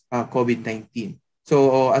against COVID-19.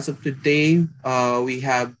 So as of today, we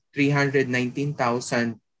have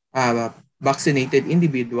 319,000 vaccinated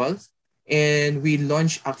individuals, and we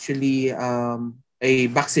launched actually a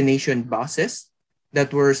vaccination buses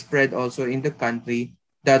that were spread also in the country,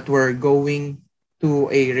 that were going to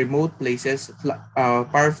a remote places,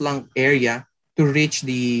 far-flung area, to reach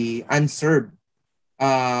the unserved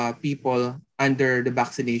people under the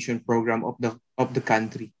vaccination program of the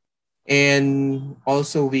country. And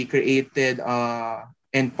also we created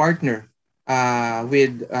and partner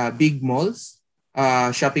with big malls,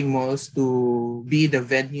 shopping malls, to be the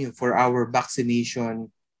venue for our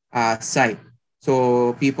vaccination site.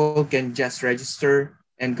 So people can just register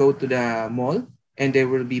and go to the mall, and they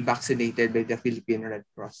will be vaccinated by the Philippine Red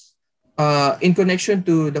Cross. In connection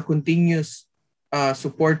to the continuous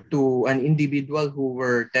support to an individual who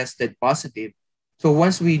were tested positive, so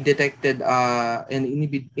once we detected an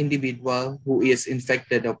individual who is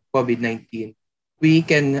infected of COVID-19, we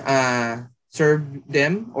can serve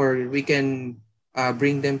them, or we can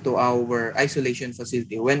bring them to our isolation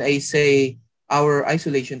facility. When I say our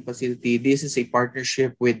isolation facility, this is a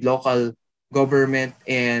partnership with local government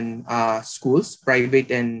and schools,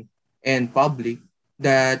 private and public,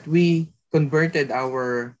 that we converted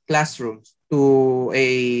our classrooms to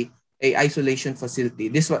a isolation facility.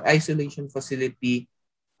 This isolation facility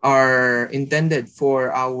are intended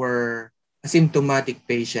for our asymptomatic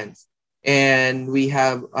patients. And we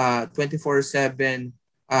have 24/7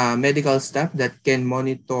 medical staff that can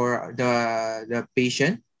monitor the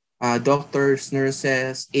patient, doctors,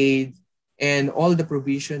 nurses, aides, and all the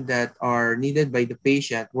provision that are needed by the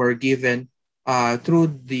patient were given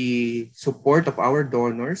through the support of our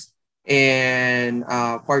donors and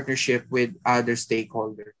partnership with other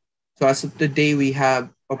stakeholders. So as of today, we have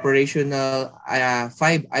operational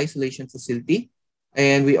 5 isolation facility,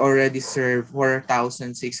 and we already serve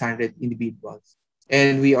 4,600 individuals.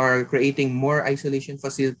 And we are creating more isolation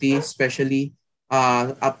facilities, especially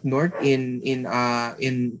up north in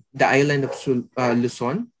the island of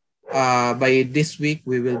Luzon. By this week,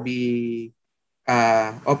 we will be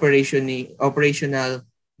operational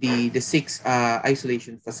the 6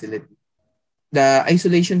 isolation facility. The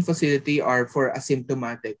isolation facility are for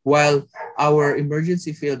asymptomatic, while our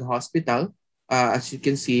emergency field hospital, as you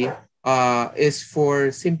can see, is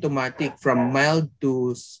for symptomatic from mild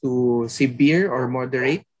to severe or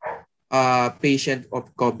moderate patient of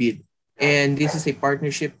COVID. And this is a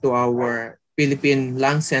partnership to our Philippine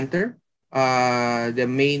Lung Center, the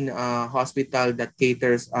main hospital that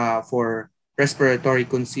caters for respiratory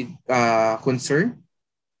concern.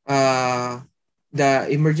 The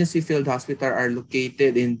emergency field hospital are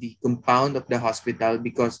located in the compound of the hospital,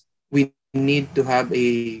 because we need to have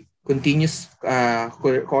a continuous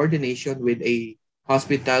coordination with a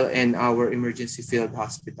hospital and our emergency field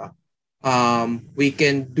hospital. We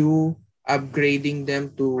can do upgrading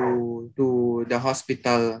them to the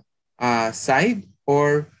hospital side,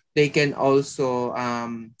 or they can also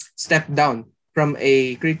step down from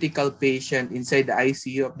a critical patient inside the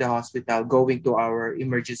ICU of the hospital going to our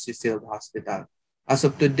emergency field hospital. As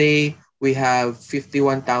of today, we have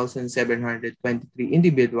 51,723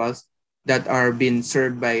 individuals that are being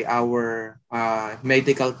served by our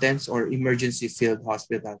medical tents or emergency field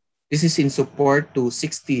hospital. This is in support to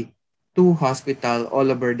 62 hospitals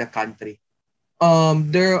all over the country.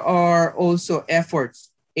 There are also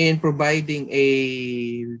efforts in providing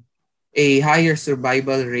a higher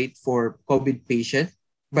survival rate for COVID patients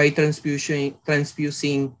by transfusing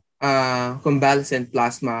convalescent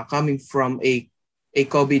plasma coming from a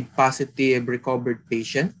COVID positive recovered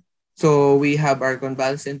patient. So we have our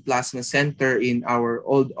convalescent plasma center in our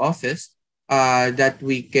old office that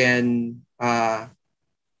we can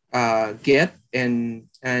get and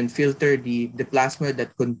filter the plasma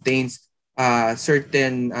that contains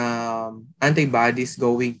certain antibodies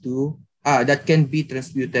going to that can be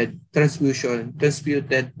transmuted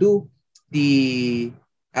to the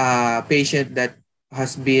patient that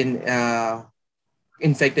has been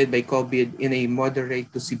infected by COVID in a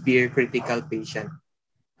moderate to severe critical patient.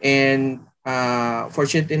 And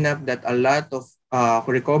fortunate enough that a lot of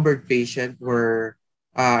recovered patients were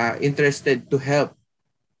interested to help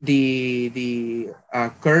the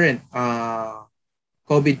current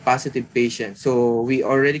COVID positive patients. So we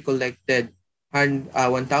already collected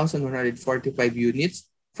 1,145 units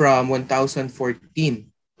from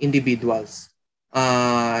 1,014 individuals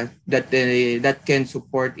that can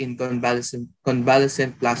support in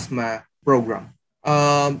convalescent plasma program.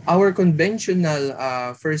 Our conventional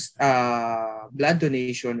first blood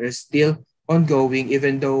donation is still ongoing,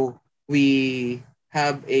 even though we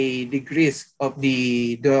have a decrease of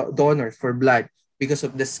the donors for blood because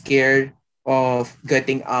of the scare of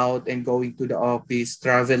getting out and going to the office,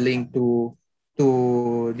 traveling to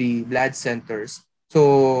the blood centers.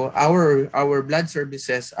 So our blood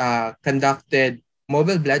services conducted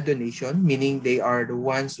mobile blood donation, meaning they are the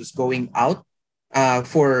ones who's going out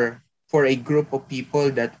for a group of people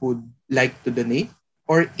that would like to donate,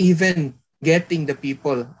 or even getting the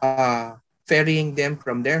people, ferrying them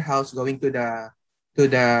from their house, going to the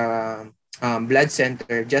blood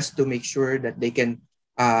center just to make sure that they can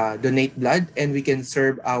donate blood, and we can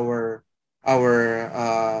serve our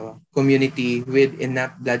community with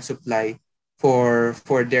enough blood supply for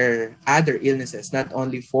their other illnesses, not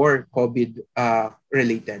only for COVID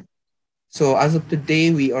related. So as of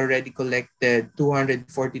today, we already collected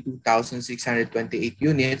 242,628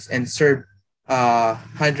 units and served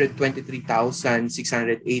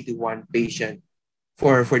 123,681 patients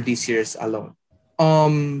for this year's alone.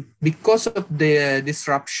 Because of the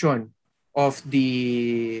disruption of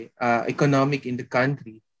the economic in the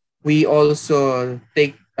country, we also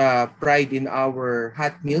take pride in our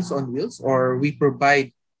hot meals on wheels, or we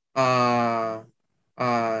provide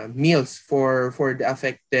meals for the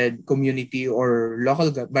affected community or local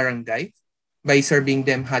barangay by serving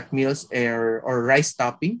them hot meals or rice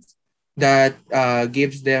toppings that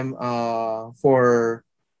gives them for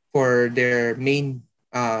their main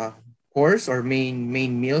course or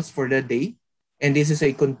main meals for the day. And this is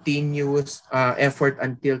a continuous effort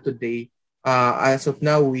until today. As of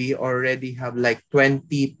now, we already have like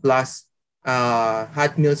 20 plus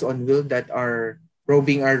hot meals on wheels that are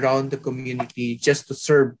roving around the community just to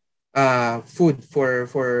serve food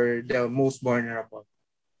for the most vulnerable.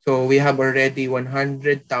 So we have already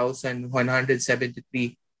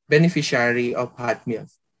 100,173 beneficiary of hot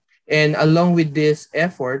meals. And along with this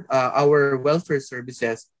effort, our welfare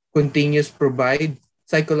services continues to provide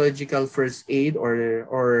psychological first aid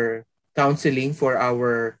or counseling for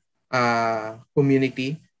our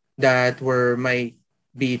community that might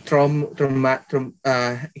be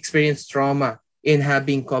experienced trauma in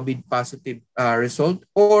having COVID positive result,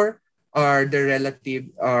 or are the relative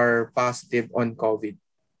are positive on COVID.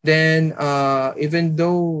 Then even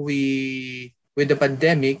though with the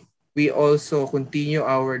pandemic, we also continue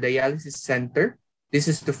our dialysis center. This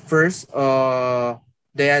is the first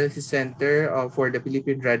dialysis center for the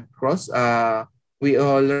Philippine Red Cross. We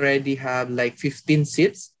already have like 15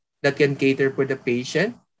 seats that can cater for the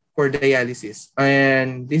patient for dialysis.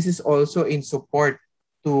 And this is also in support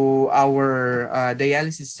to our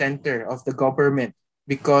dialysis center of the government,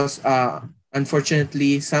 because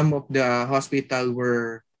unfortunately some of the hospital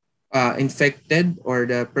were infected, or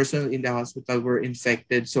the personnel in the hospital were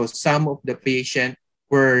infected. So some of the patients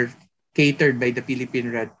were catered by the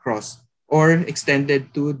Philippine Red Cross or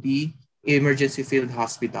extended to the emergency field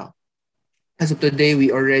hospital. As of today,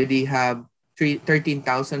 we already have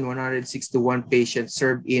 13,161 patients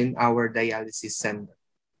served in our dialysis center.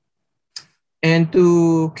 And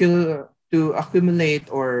to accumulate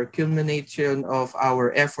or culmination of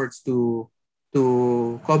our efforts to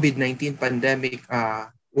COVID-19 pandemic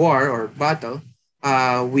war or battle,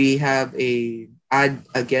 we have a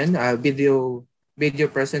video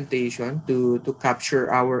presentation to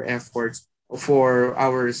capture our efforts for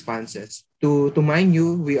our responses. To mind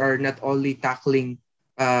you, we are not only tackling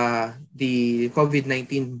the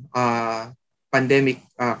COVID-19 pandemic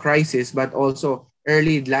crisis, but also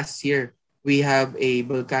early last year, we have a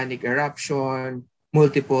volcanic eruption,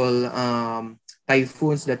 multiple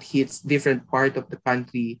typhoons that hits different part of the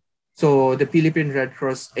country. So the Philippine Red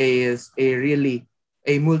Cross is really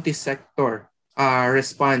a multi-sector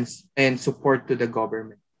response and support to the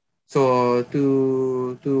government. So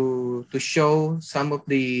to show some of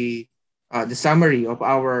the summary of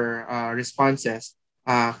our responses,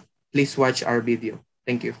 please watch our video.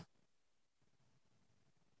 Thank you.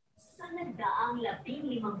 Sa nagdaang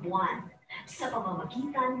 15 buwan, sa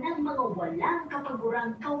pamamagitan ng mga walang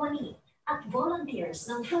kapagurang kawani at volunteers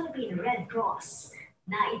ng Philippine Red Cross,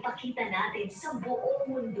 naipakita natin sa buong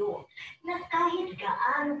mundo na kahit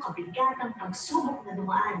gaano kabigat ang pagsubok na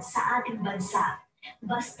dumaan sa ating bansa,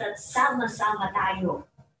 basta't sama-sama tayo.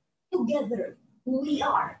 Together, we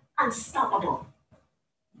are unstoppable.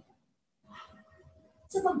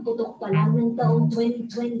 Sa pagputok pa lang ng taong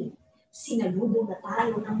 2020, sinalubong na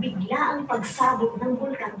tayo ng biglaang pagsabog ng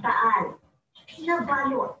Bulkang Taal.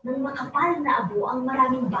 Nabalot ng makapal na abo ang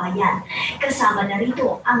maraming bayan, kasama na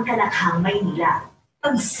rito ang Kalakhang, Maynila.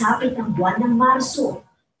 Pagsapit ng buwan ng Marso,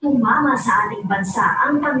 tumama sa ating bansa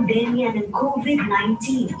ang pandemya ng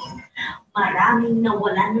COVID-19. Maraming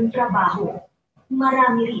nawalan ng trabaho,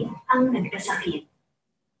 marami rin ang nagkasakit.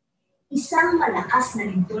 Isang malakas na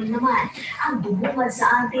lindol naman ang bumungad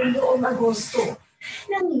sa atin noong Agosto.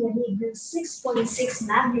 Nangyayari ng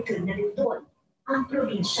 6.6 magnitude na lindol ang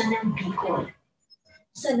probinsya ng Bicol.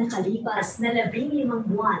 Sa nakalipas na 15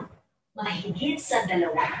 buwan, mahigit sa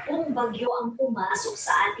 20 bagyo ang pumasok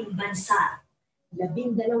sa ating bansa.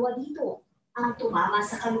 12 dito ang tumama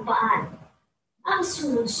sa kalupaan. Ang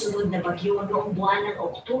sunod-sunod na bagyo noong buwan ng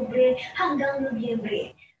Oktubre hanggang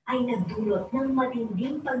Nobyembre ay nagdulot ng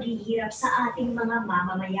matinding paghihirap sa ating mga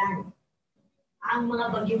mamamayan. Ang mga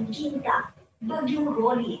bagyong Quinta, bagyong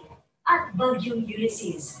Rolly, at bagyong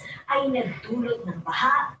Ulysses ay nagdulot ng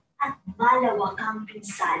baha at malawakang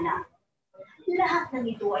pinsala. Lahat ng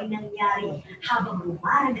ito ay nangyari habang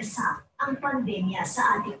rumaragasa ang pandemya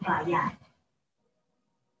sa ating bayan.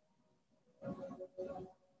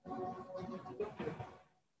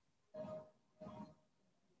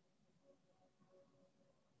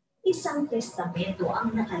 Isang testamento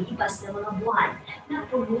ang nakalipas na mga buwan na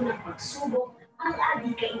puno ng pagsubok ang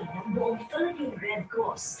adikain ng buong Philippine Red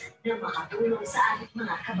Cross na makatulong sa ating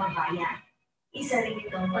mga kababayan. Isa rin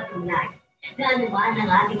itong patunay na anuman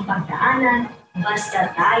ang ating pagdaanan,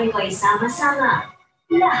 basta tayo ay sama-sama,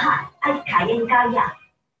 lahat ay kayang-kaya,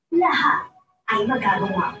 lahat ay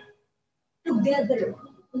magagawa. Together,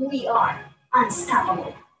 we are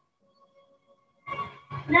unstoppable.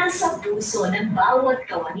 Nasa puso ng bawat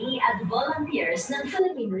kawani at volunteers ng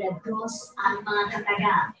Philippine Red Cross ang mga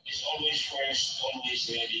katagang.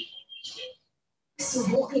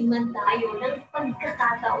 Subukin man tayo ng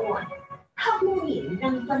pagkakataon, hamunin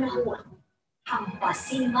ng panahon,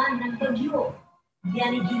 hampasin man ng bagyo,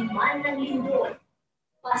 yanigin man ng lindol,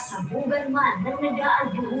 pasabugan man ng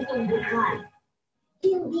nag-aalburutong bulkan.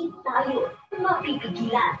 Hindi tayo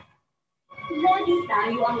mapipigilan. Lagi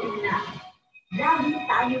tayo ang una. Lagi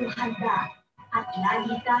tayong handa at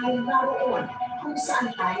lagi tayong naroon kung saan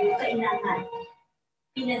tayo kailangan.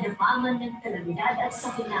 Pinadamaman ng kalamidad at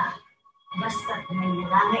sakuna, basta't may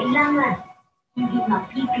nangangailangan, hindi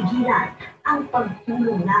mapipigilan ang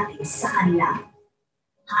pagtulong natin sa kanila.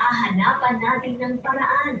 Hahanapan natin ng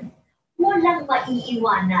paraan, walang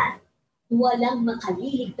maiiwanan, walang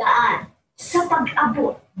makaliligtaan sa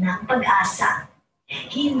pag-abot ng pag-asa.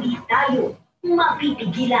 Hindi tayo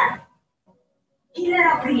mapipigilan.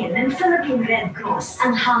 Hinarap rin ng Philippine Red Cross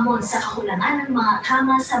ang hamon sa kakulangan ng mga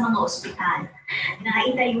kama sa mga ospital.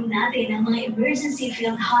 Naitayo natin ang mga emergency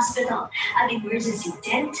field hospital at emergency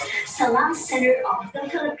tent sa Lung Center of the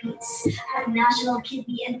Philippines at National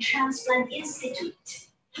Kidney and Transplant Institute.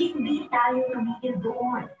 Hindi tayo tumigil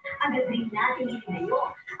doon. Agad rin natin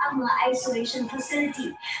itinayo ang mga isolation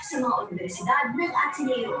facility sa mga universidad ng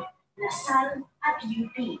Ateneo, Lasal at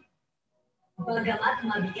UP. Bagamat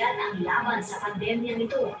mabigat ang laban sa pandemya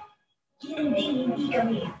nito, hindi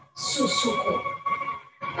kami susuko.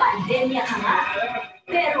 Pandemya ka nga,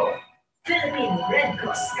 pero Philippine Red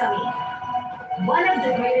Cross kami. One of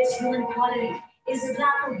the greatest human quality is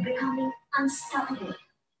that of becoming unstoppable.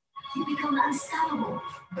 You become unstoppable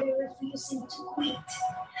by refusing to quit.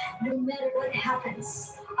 No matter what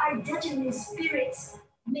happens, our determined spirits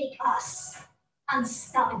make us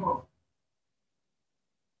unstoppable.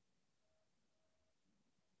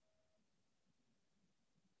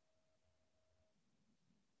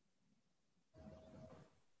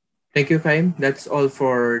 Thank you, Kaim. That's all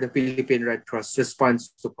for the Philippine Red Cross response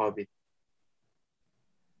to COVID.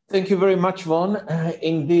 Thank you very much, Von.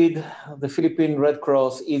 Indeed, the Philippine Red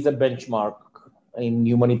Cross is a benchmark in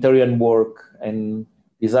humanitarian work and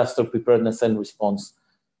disaster preparedness and response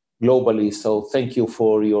globally. So thank you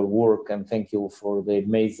for your work and thank you for the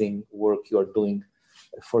amazing work you are doing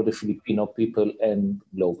for the Filipino people and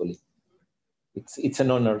globally. It's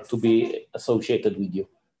an honor to be associated with you.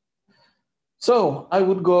 So I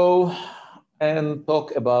would go and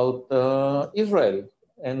talk about Israel.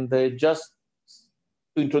 And just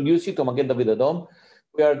to introduce you to Magen David Adom,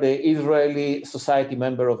 we are the Israeli Society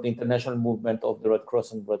member of the International Movement of the Red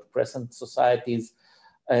Cross and Red Crescent Societies.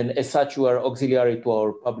 And as such, we are auxiliary to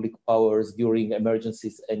our public powers during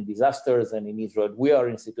emergencies and disasters. And in Israel, we are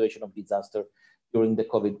in a situation of disaster during the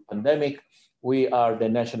COVID pandemic. We are the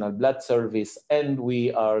National Blood Service, and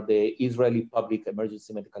we are the Israeli Public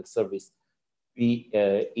Emergency Medical Service,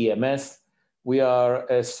 EMS. We are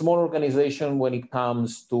a small organization when it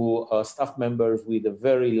comes to staff members with a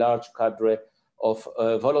very large cadre of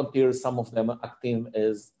volunteers, some of them acting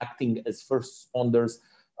as first responders,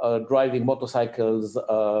 driving motorcycles,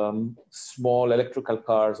 small electrical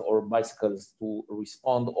cars or bicycles to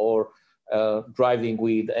respond, or driving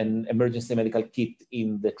with an emergency medical kit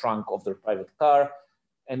in the trunk of their private car.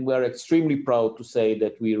 And we are extremely proud to say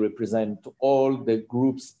that we represent all the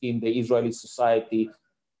groups in the Israeli society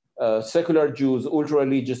secular Jews,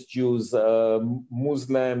 ultra-religious Jews,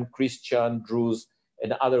 Muslim, Christian, Druze,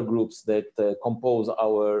 and other groups that compose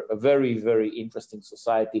our very, very interesting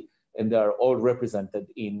society, and they are all represented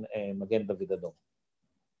in Magen David Adom.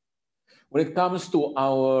 When it comes to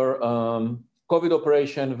our COVID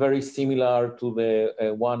operation, very similar to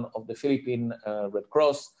the one of the Philippine Red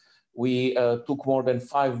Cross, we took more than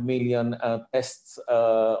 5 million tests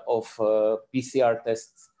of PCR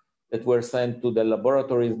tests that were sent to the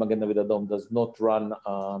laboratories. Magen David Adom does not run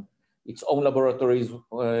its own laboratories,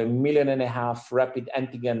 1.5 million rapid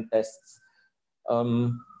antigen tests.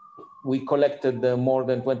 We collected more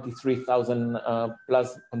than 23,000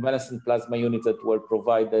 convalescent plasma units that were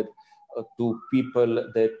provided to people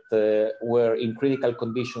that were in critical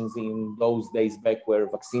conditions in those days back where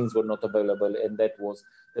vaccines were not available, and that was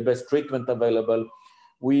the best treatment available.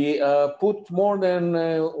 We put more than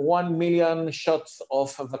 1 million shots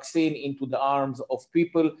of vaccine into the arms of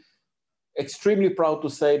people. Extremely proud to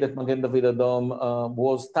say that Magen David Adom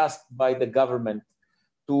was tasked by the government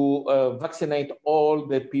to vaccinate all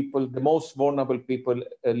the people, the most vulnerable people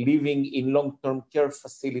living in long-term care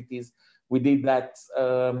facilities. We did that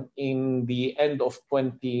in the end of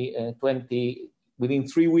 2020. Within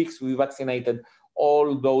 3 weeks, we vaccinated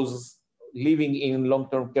all those living in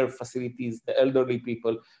long-term care facilities, the elderly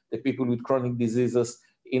people, the people with chronic diseases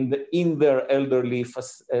in their elderly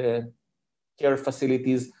care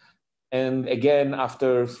facilities. And again,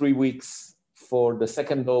 after 3 weeks for the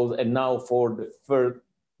second dose, and now for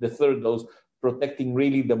the third dose, protecting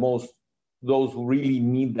really the most, those who really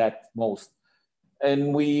need that most.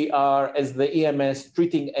 And we are, as the EMS,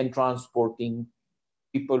 treating and transporting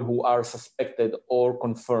people who are suspected or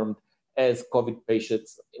confirmed as COVID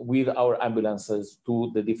patients with our ambulances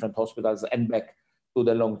to the different hospitals and back to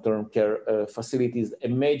the long-term care facilities, a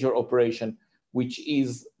major operation which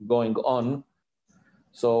is going on.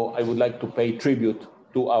 So I would like to pay tribute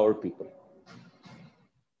to our people.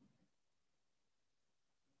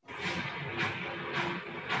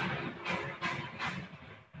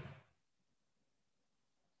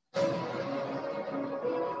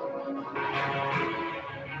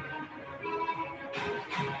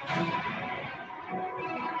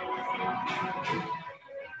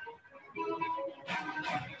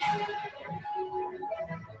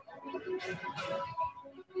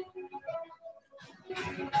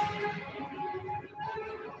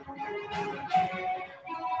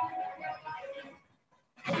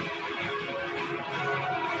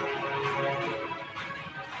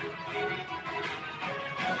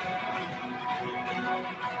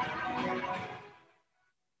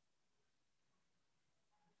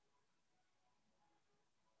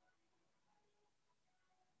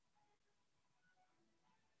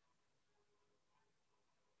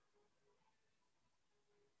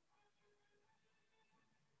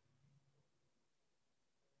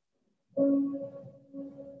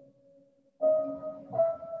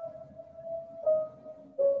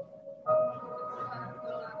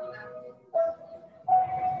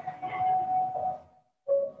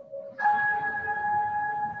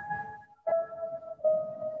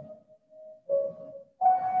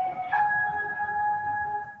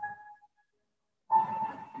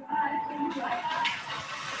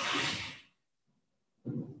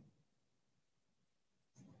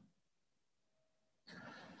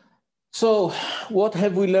 So what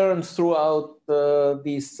have we learned throughout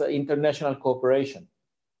this international cooperation?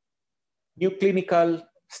 New clinical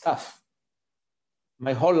stuff.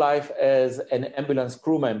 My whole life as an ambulance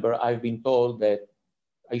crew member, I've been told that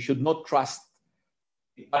I should not trust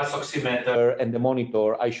the pulse oximeter and the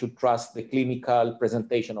monitor. I should trust the clinical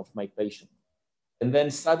presentation of my patient. And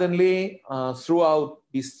then suddenly, throughout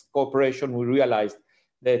this cooperation, we realized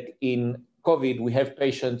that in COVID, we have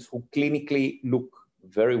patients who clinically look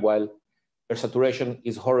very well. Their saturation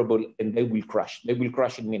is horrible, and they will crash. They will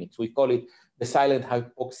crash in minutes. We call it the silent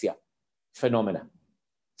hypoxia phenomena,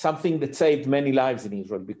 something that saved many lives in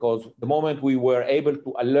Israel, because the moment we were able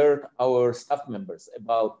to alert our staff members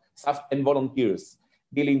about, staff and volunteers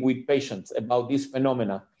dealing with patients about this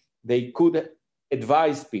phenomena, they could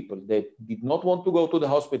advise people that did not want to go to the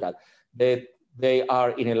hospital, that they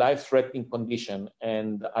are in a life-threatening condition.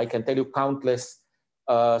 And I can tell you countless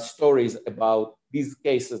stories about these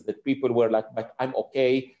cases that people were like, but I'm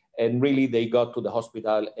okay. And really they got to the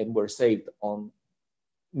hospital and were saved on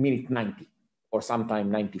minute 90 or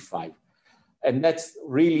sometime 95. And that's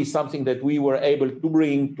really something that we were able to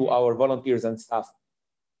bring to our volunteers and staff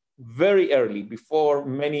very early, before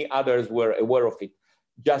many others were aware of it,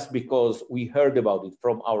 just because we heard about it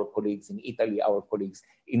from our colleagues in Italy, our colleagues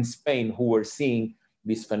in Spain, who were seeing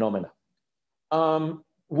this phenomena.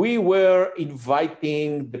 we were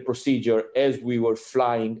inviting the procedure as we were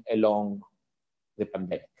flying along the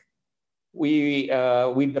pandemic. We,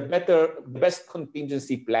 with the best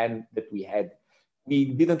contingency plan that we had, we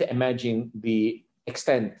didn't imagine the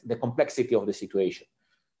extent, the complexity of the situation.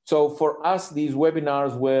 So for us, these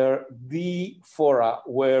webinars were the fora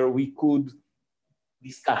where we could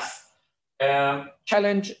discuss,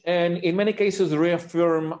 challenge, and in many cases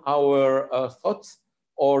reaffirm our thoughts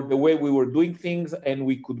or the way we were doing things. And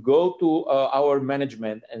we could go to our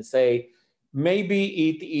management and say, maybe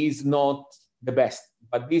it is not the best,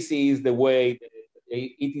 but this is the way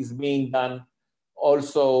it is being done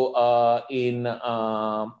also in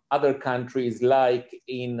other countries, like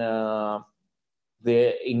in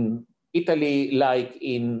Italy, like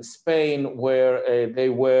in Spain, where they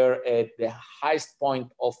were at the highest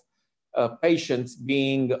point of patients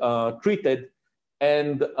being treated.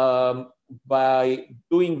 And by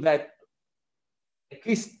doing that, at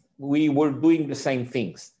least we were doing the same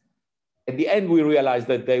things. At the end, we realized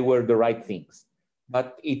that they were the right things.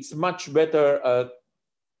 But it's much better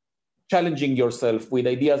challenging yourself with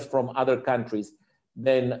ideas from other countries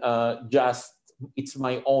than just it's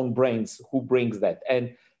my own brains who brings that.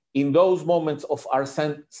 And in those moments of our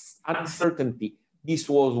uncertainty, this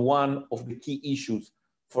was one of the key issues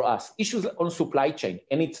for us. Issues on supply chain,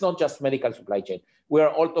 and it's not just medical supply chain. We are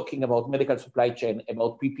all talking about medical supply chain,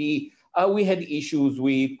 about PPE. We had issues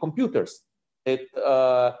with computers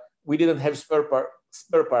that we didn't have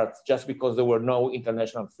spare parts just because there were no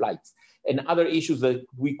international flights, and other issues that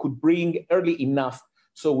we could bring early enough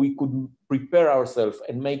so we could prepare ourselves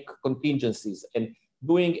and make contingencies. And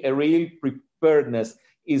doing a real preparedness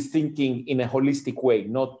is thinking in a holistic way,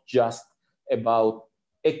 not just about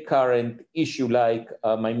a current issue like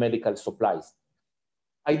my medical supplies.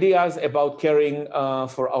 Ideas about caring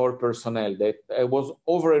for our personnel that was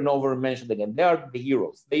over and over mentioned again. They are the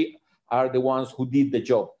heroes. They are the ones who did the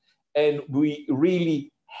job. And we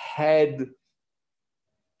really had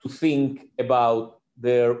to think about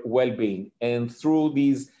their well-being. And through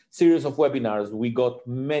these series of webinars, we got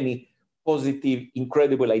many positive,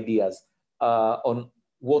 incredible ideas on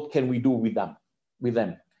what can we do with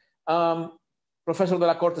them. Professor De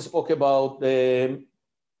La Corte spoke about the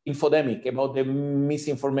infodemic, about the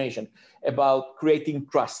misinformation, about creating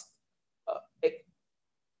trust.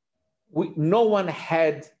 No one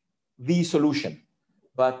had the solution,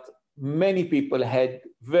 but many people had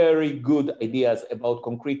very good ideas about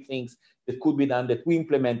concrete things that could be done, that we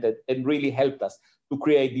implemented and really helped us to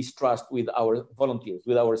create this trust with our volunteers,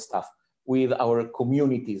 with our staff, with our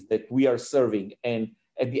communities that we are serving. And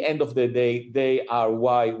at the end of the day, they are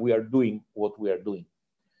why we are doing what we are doing.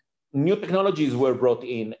 New technologies were brought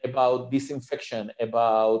in about disinfection,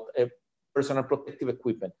 about personal protective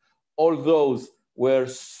equipment. All those were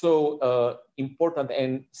so important,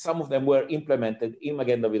 and some of them were implemented in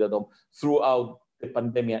Magen David Adom throughout the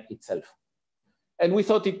pandemic itself. And we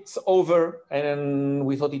thought it's over, and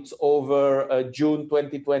we thought it's over June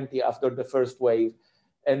 2020 after the first wave.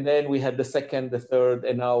 And then we had the second, the third,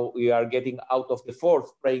 and now we are getting out of the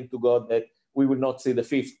fourth, praying to God that we will not see the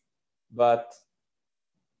fifth. But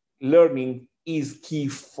learning is key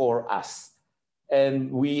for us.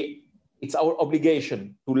 And it's our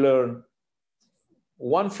obligation to learn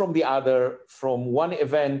one from the other, from one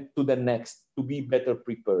event to the next, to be better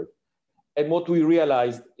prepared. And what we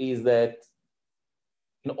realized is that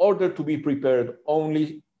in order to be prepared,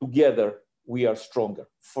 only together we are stronger.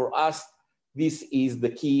 For us, this is the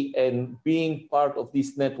key, and being part of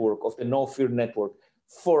this network, of the No Fear network,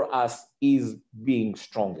 for us is being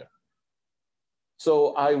stronger.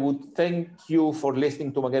 So I would thank you for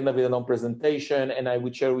listening to Magen David Adom presentation, and I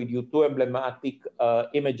would share with you two emblematic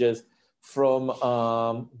images from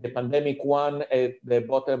the pandemic. One at the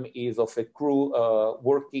bottom is of a crew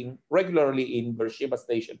working regularly in Beersheba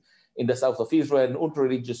station in the south of Israel, an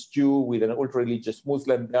ultra-religious Jew with an ultra-religious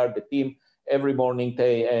Muslim. They are the team. Every morning,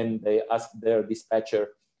 they ask their dispatcher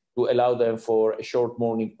to allow them for a short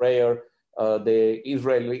morning prayer.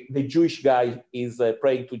 The Jewish guy is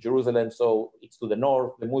praying to Jerusalem, so it's to the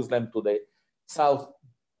north, the Muslim to the south,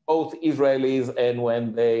 both Israelis. And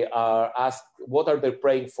when they are asked what are they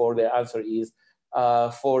praying for, the answer is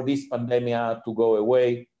for this pandemic to go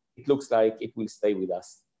away. It looks like it will stay with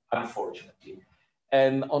us, unfortunately.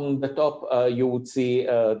 And on the top, you would see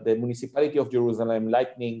the municipality of Jerusalem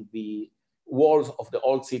lightening the walls of the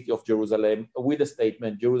old city of Jerusalem with a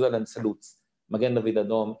statement, Jerusalem salutes Magen David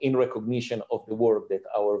Adom, in recognition of the work that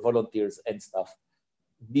our volunteers and staff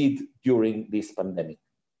did during this pandemic.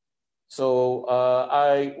 So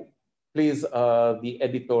I please the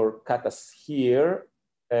editor cut us here,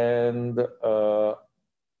 and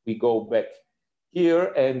we go back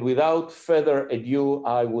here. And without further ado,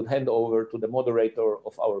 I would hand over to the moderator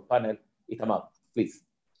of our panel, Itamar, please.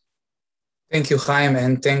 Thank you, Chaim,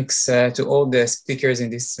 and thanks to all the speakers in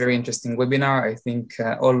this very interesting webinar. I think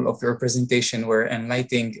all of your presentation were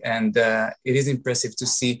enlightening, and it is impressive to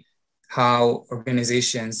see how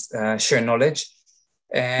organizations share knowledge.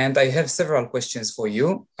 And I have several questions for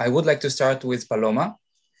you. I would like to start with Paloma.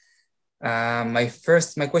 My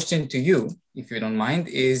question to you, if you don't mind,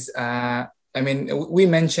 is, all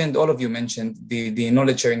of you mentioned the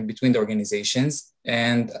knowledge sharing between the organizations.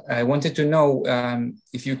 And I wanted to know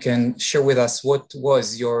if you can share with us what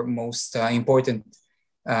was your most important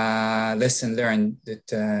lesson learned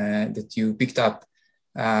that you picked up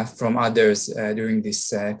from others during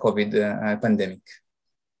this COVID pandemic.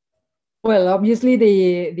 Well, obviously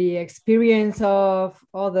the experience of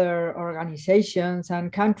other organizations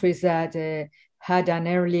and countries that had an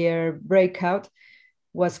earlier breakout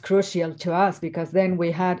was crucial to us, because then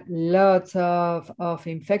we had lots of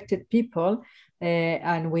infected people,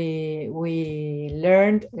 and we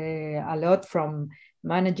learned a lot from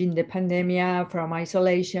managing the pandemic, from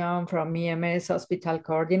isolation, from EMS, hospital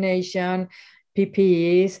coordination,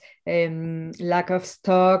 PPEs, lack of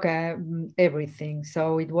stock, everything.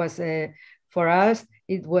 So it was, for us,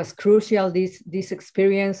 it was crucial, this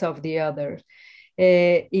experience of the others.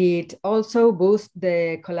 It also boosts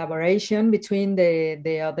the collaboration between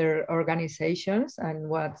the other organizations, and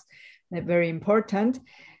what's very important.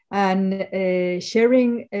 And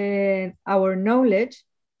sharing our knowledge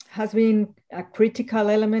has been a critical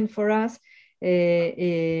element for us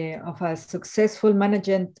of a successful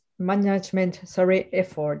management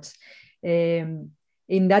efforts.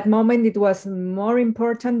 In that moment, it was more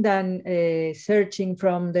important than searching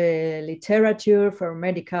from the literature, for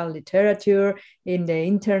medical literature, in the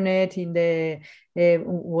internet, in the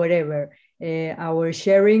whatever. Our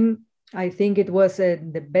sharing, I think it was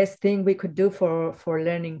the best thing we could do for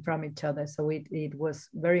learning from each other. So it was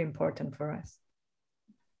very important for us.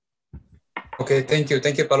 Okay, thank you.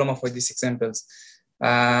 Thank you, Paloma, for these examples.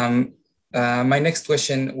 My next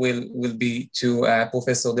question will be to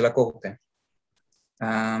Professor De La Corte.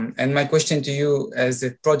 And my question to you, as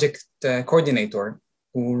a project coordinator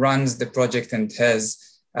who runs the project and has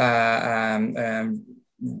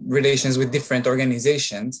relations with different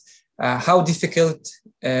organizations, how difficult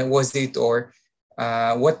was it, or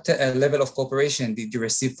what level of cooperation did you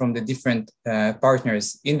receive from the different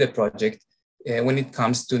partners in the project when it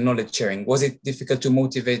comes to knowledge sharing? Was it difficult to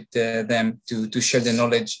motivate them to share the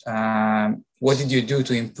knowledge? What did you do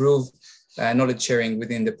to improve knowledge sharing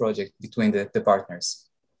within the project between the partners?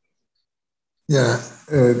 Yeah,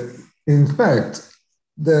 in fact,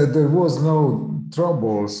 there was no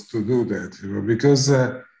troubles to do that, because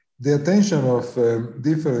the attention of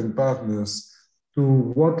different partners to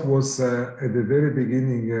what was at the very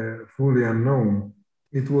beginning fully unknown,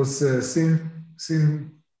 it was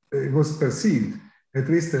it was perceived, at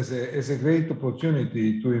least as a great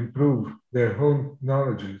opportunity to improve their own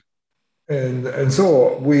knowledge. And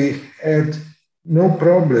so we had no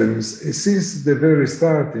problems since the very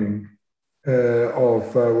starting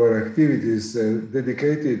of our activities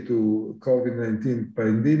dedicated to COVID-19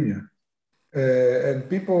 pandemic. And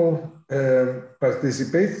people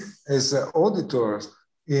participate as auditors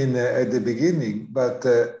at the beginning, but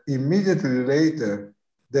immediately later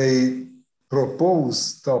they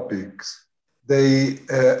propose topics. They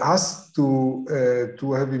ask to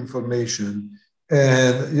have information.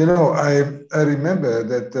 And I remember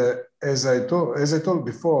that as I told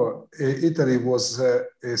before, Italy was,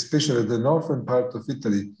 especially the northern part of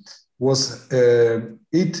Italy, was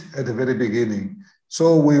hit at the very beginning.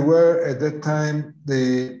 So we were at that time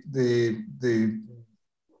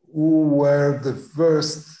who were the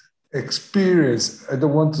first experience. I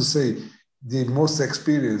don't want to say the most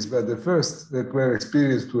experienced, but the first that were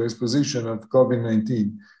experienced to exposition of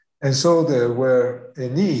COVID-19. And so there were a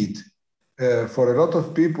need for a lot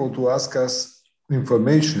of people to ask us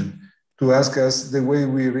information, to ask us the way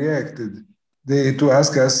we reacted, to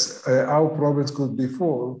ask us how problems could be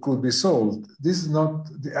solved. This is not,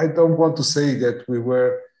 I don't want to say that we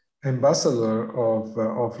were ambassador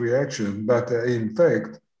of reaction, but in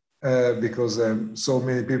fact, because so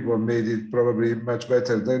many people made it probably much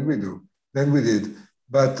better than we did.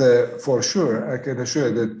 But for sure, I can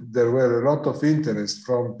assure that there were a lot of interest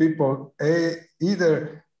from people,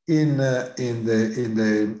 either in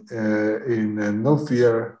no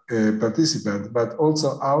fear participant, but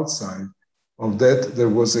also outside of that, there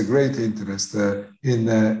was a great interest to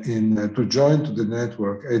join to the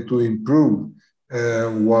network and to improve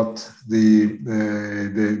what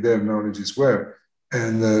their knowledges were.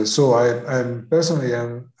 And so I'm personally,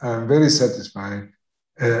 I'm very satisfied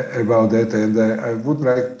about that. And I would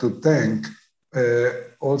like to thank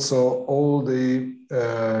also all the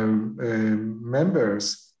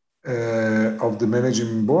members of the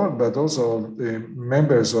managing board, but also the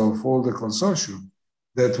members of all the consortium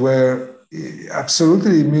that were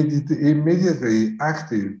absolutely immediately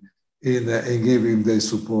active in giving their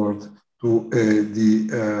support to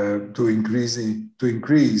to increase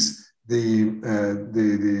the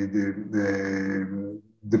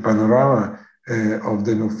panorama of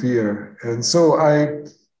the no fear. And so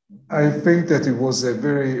I think that it was a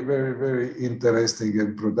very, very, very interesting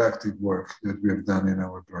and productive work that we have done in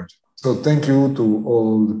our project. So thank you to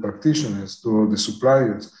all the practitioners, to all the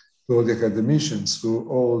suppliers, to all the academicians, to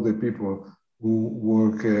all the people who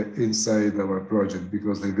work inside our project,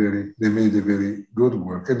 because they made a very good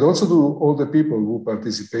work. And also to all the people who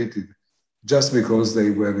participated just because they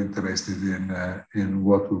were interested in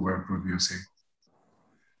what we were producing.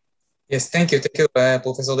 Yes, thank you,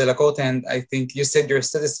 Professor De La Cote. And I think you said you're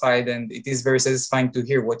satisfied, and it is very satisfying to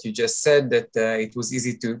hear what you just said, that it was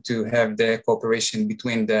easy to have the cooperation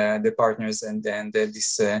between the partners, and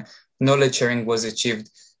this knowledge sharing was achieved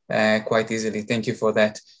quite easily. Thank you for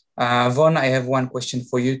that. Von, I have one question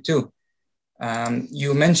for you too.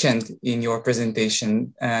 You mentioned in your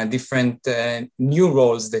presentation different new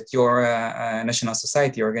roles that your National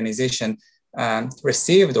Society organization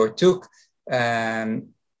received or took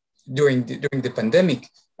during the pandemic.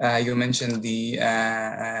 You mentioned the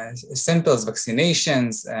samples,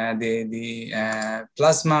 vaccinations, the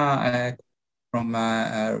plasma from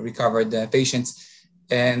recovered patients.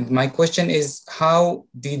 And my question is, how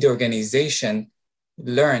did the organization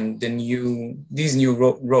learn these new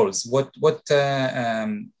roles? What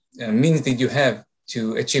means did you have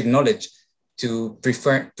to achieve knowledge to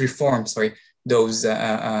perform those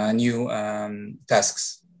new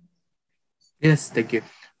tasks? Yes, thank you.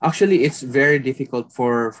 Actually, it's very difficult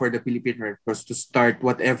for the Philippine Red Cross to start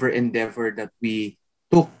whatever endeavor that we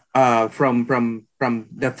took from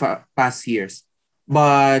the past years.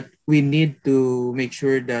 But we need to make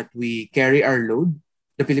sure that we carry our load.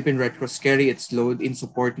 The Philippine Red Cross carry its load in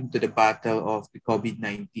supporting to the battle of the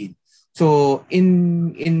COVID-19. So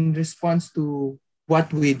in response to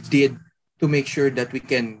what we did to make sure that we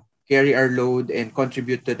can carry our load and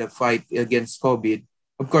contribute to the fight against COVID,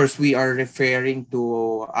 of course, we are referring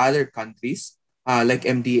to other countries like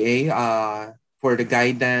MDA for the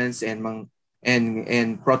guidance and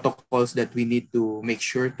protocols that we need to make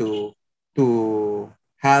sure to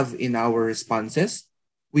have in our responses.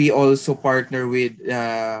 We also partner with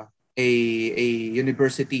a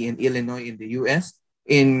university in Illinois in the US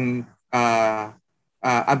in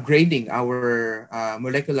upgrading our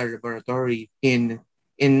molecular laboratory in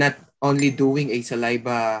not only doing a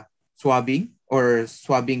saliva swabbing or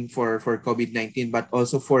swabbing for COVID-19, but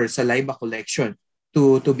also for saliva collection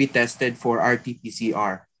to be tested for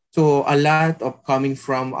RT-PCR. So a lot of coming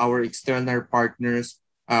from our external partners,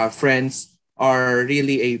 friends, are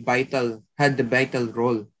really had the vital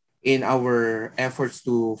role in our efforts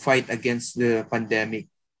to fight against the pandemic.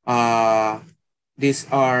 These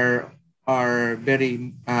are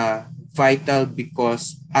very vital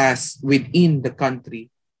because as within the country,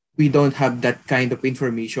 we don't have that kind of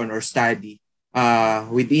information or study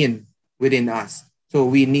within us. So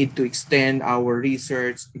we need to extend our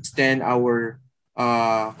research, extend our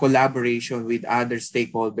collaboration with other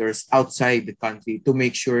stakeholders outside the country to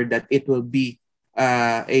make sure that it will be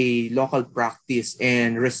a local practice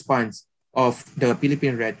and response of the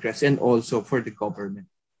Philippine Red Cross and also for the government.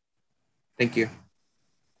 Thank you.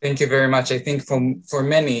 Thank you very much. I think for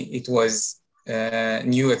many, it was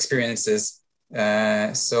new experiences.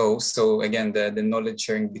 So again, the knowledge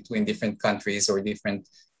sharing between different countries or different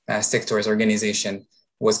sectors, organization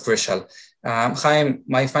was crucial. Chaim,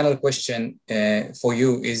 my final question for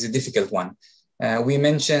you is a difficult one. We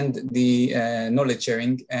mentioned the knowledge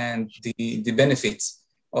sharing and the benefits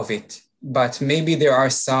of it, but maybe there are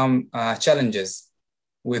some challenges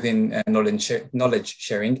within knowledge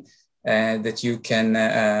sharing that you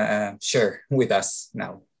can share with us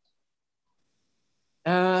now.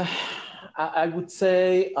 I would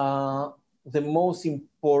say the most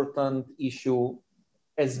important issue,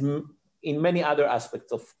 as in many other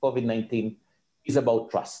aspects of COVID-19, is about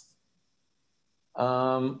trust.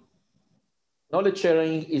 Knowledge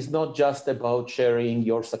sharing is not just about sharing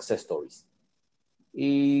your success stories.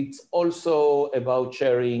 It's also about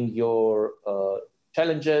sharing your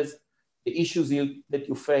challenges, the issues that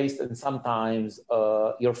you faced, and sometimes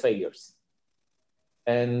your failures.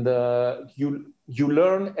 And you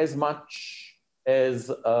learn as much as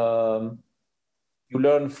You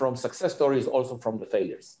learn from success stories, also from the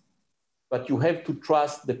failures. But you have to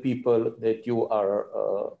trust the people that you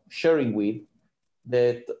are sharing with,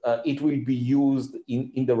 that it will be used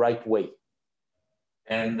in the right way.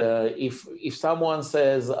 And if someone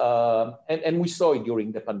says, and we saw it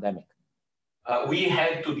during the pandemic, we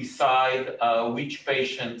had to decide which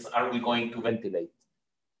patients are we going to ventilate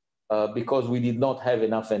because we did not have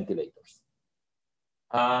enough ventilators.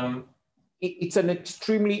 It's an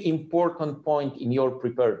extremely important point in your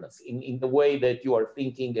preparedness, in the way that you are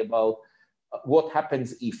thinking about what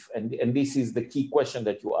happens if, and this is the key question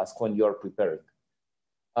that you ask when you're preparing.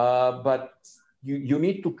 But you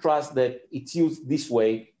need to trust that it's used this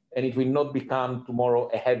way, and it will not become tomorrow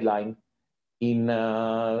a headline in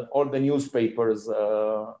all the newspapers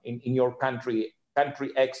in your country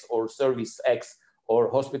X or service X or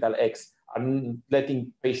hospital X are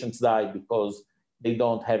letting patients die because they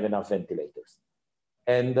don't have enough ventilators.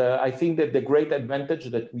 And I think that the great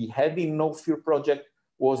advantage that we had in No Fear Project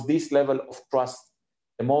was this level of trust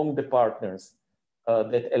among the partners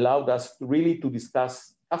that allowed us really to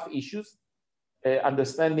discuss tough issues,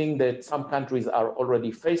 understanding that some countries are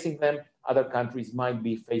already facing them, other countries might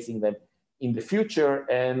be facing them in the future,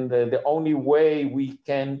 and the only way we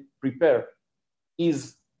can prepare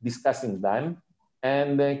is discussing them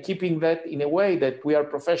and keeping that in a way that we are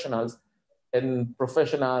professionals, and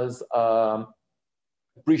professionals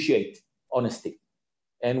appreciate honesty.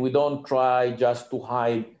 And we don't try just to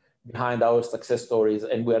hide behind our success stories,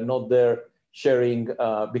 and we are not there sharing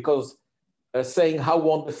because saying how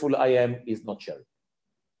wonderful I am is not sharing.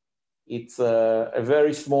 It's a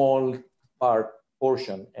very small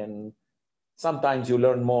portion, and sometimes you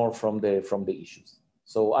learn more from the issues.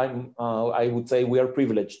 So I would say we are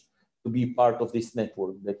privileged to be part of this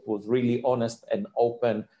network that was really honest and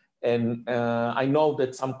open. And I know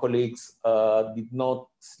that some colleagues did not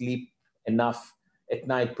sleep enough at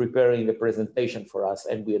night preparing the presentation for us,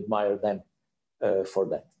 and we admire them for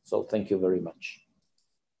that. So thank you very much.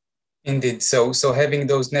 Indeed. So having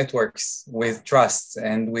those networks with trust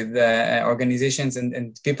and with organizations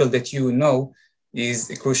and people that you know is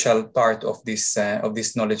a crucial part of this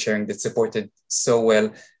knowledge sharing that supported so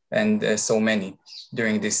well and so many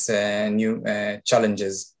during this new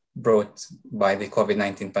challenges brought by the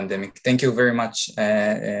COVID-19 pandemic. Thank you very much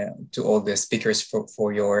to all the speakers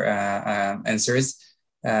for your answers.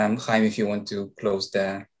 Chaim, if you want to close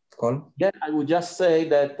the call. Yeah, I would just say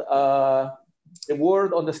that the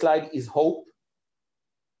word on the slide is hope,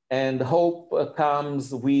 and hope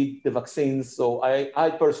comes with the vaccines. So I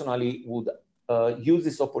personally would use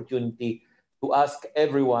this opportunity to ask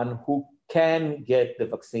everyone who can get the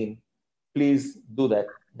vaccine, please do that.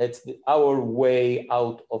 That's our way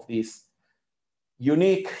out of this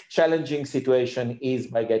unique, challenging situation is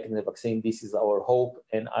by getting the vaccine. This is our hope,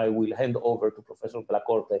 and I will hand over to Professor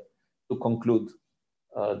Blacorte to conclude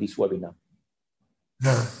this webinar.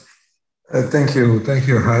 Yeah. Thank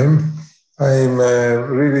you, Chaim. I'm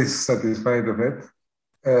really satisfied of it.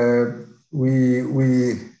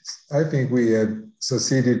 I think we have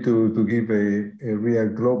succeeded to give a real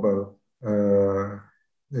global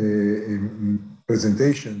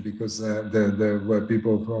presentation because there were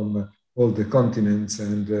people from all the continents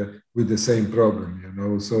and with the same problem, you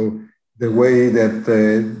know. So the way that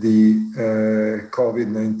the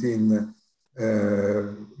COVID-19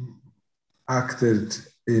 acted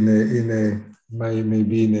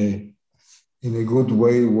maybe in a good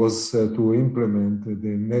way was to implement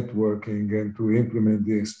the networking and to implement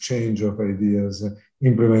the exchange of ideas,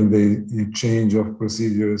 implement the change of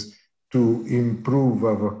procedures to improve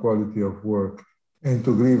our quality of work and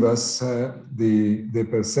to give us the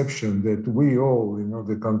perception that we all in all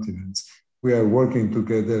the continents, we are working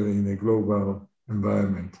together in a global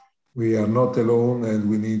environment. We are not alone, and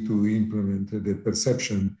we need to implement the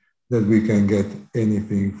perception that we can get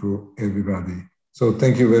anything for everybody. So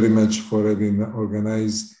thank you very much for having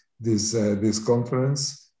organized this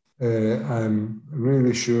conference. I'm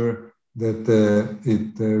really sure that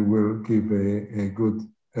it will give a good,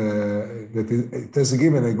 that it has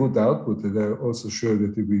given a good output, and I'm also sure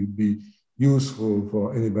that it will be useful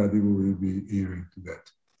for anybody who will be hearing to that.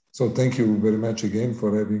 So thank you very much again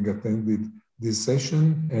for having attended this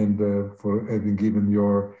session and for having given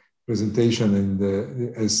your presentation and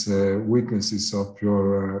as witnesses of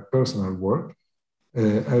your personal work.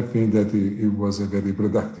 I think that it was a very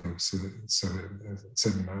productive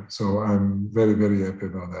seminar. So I'm very, very happy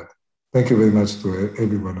about that. Thank you very much to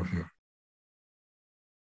every one of you.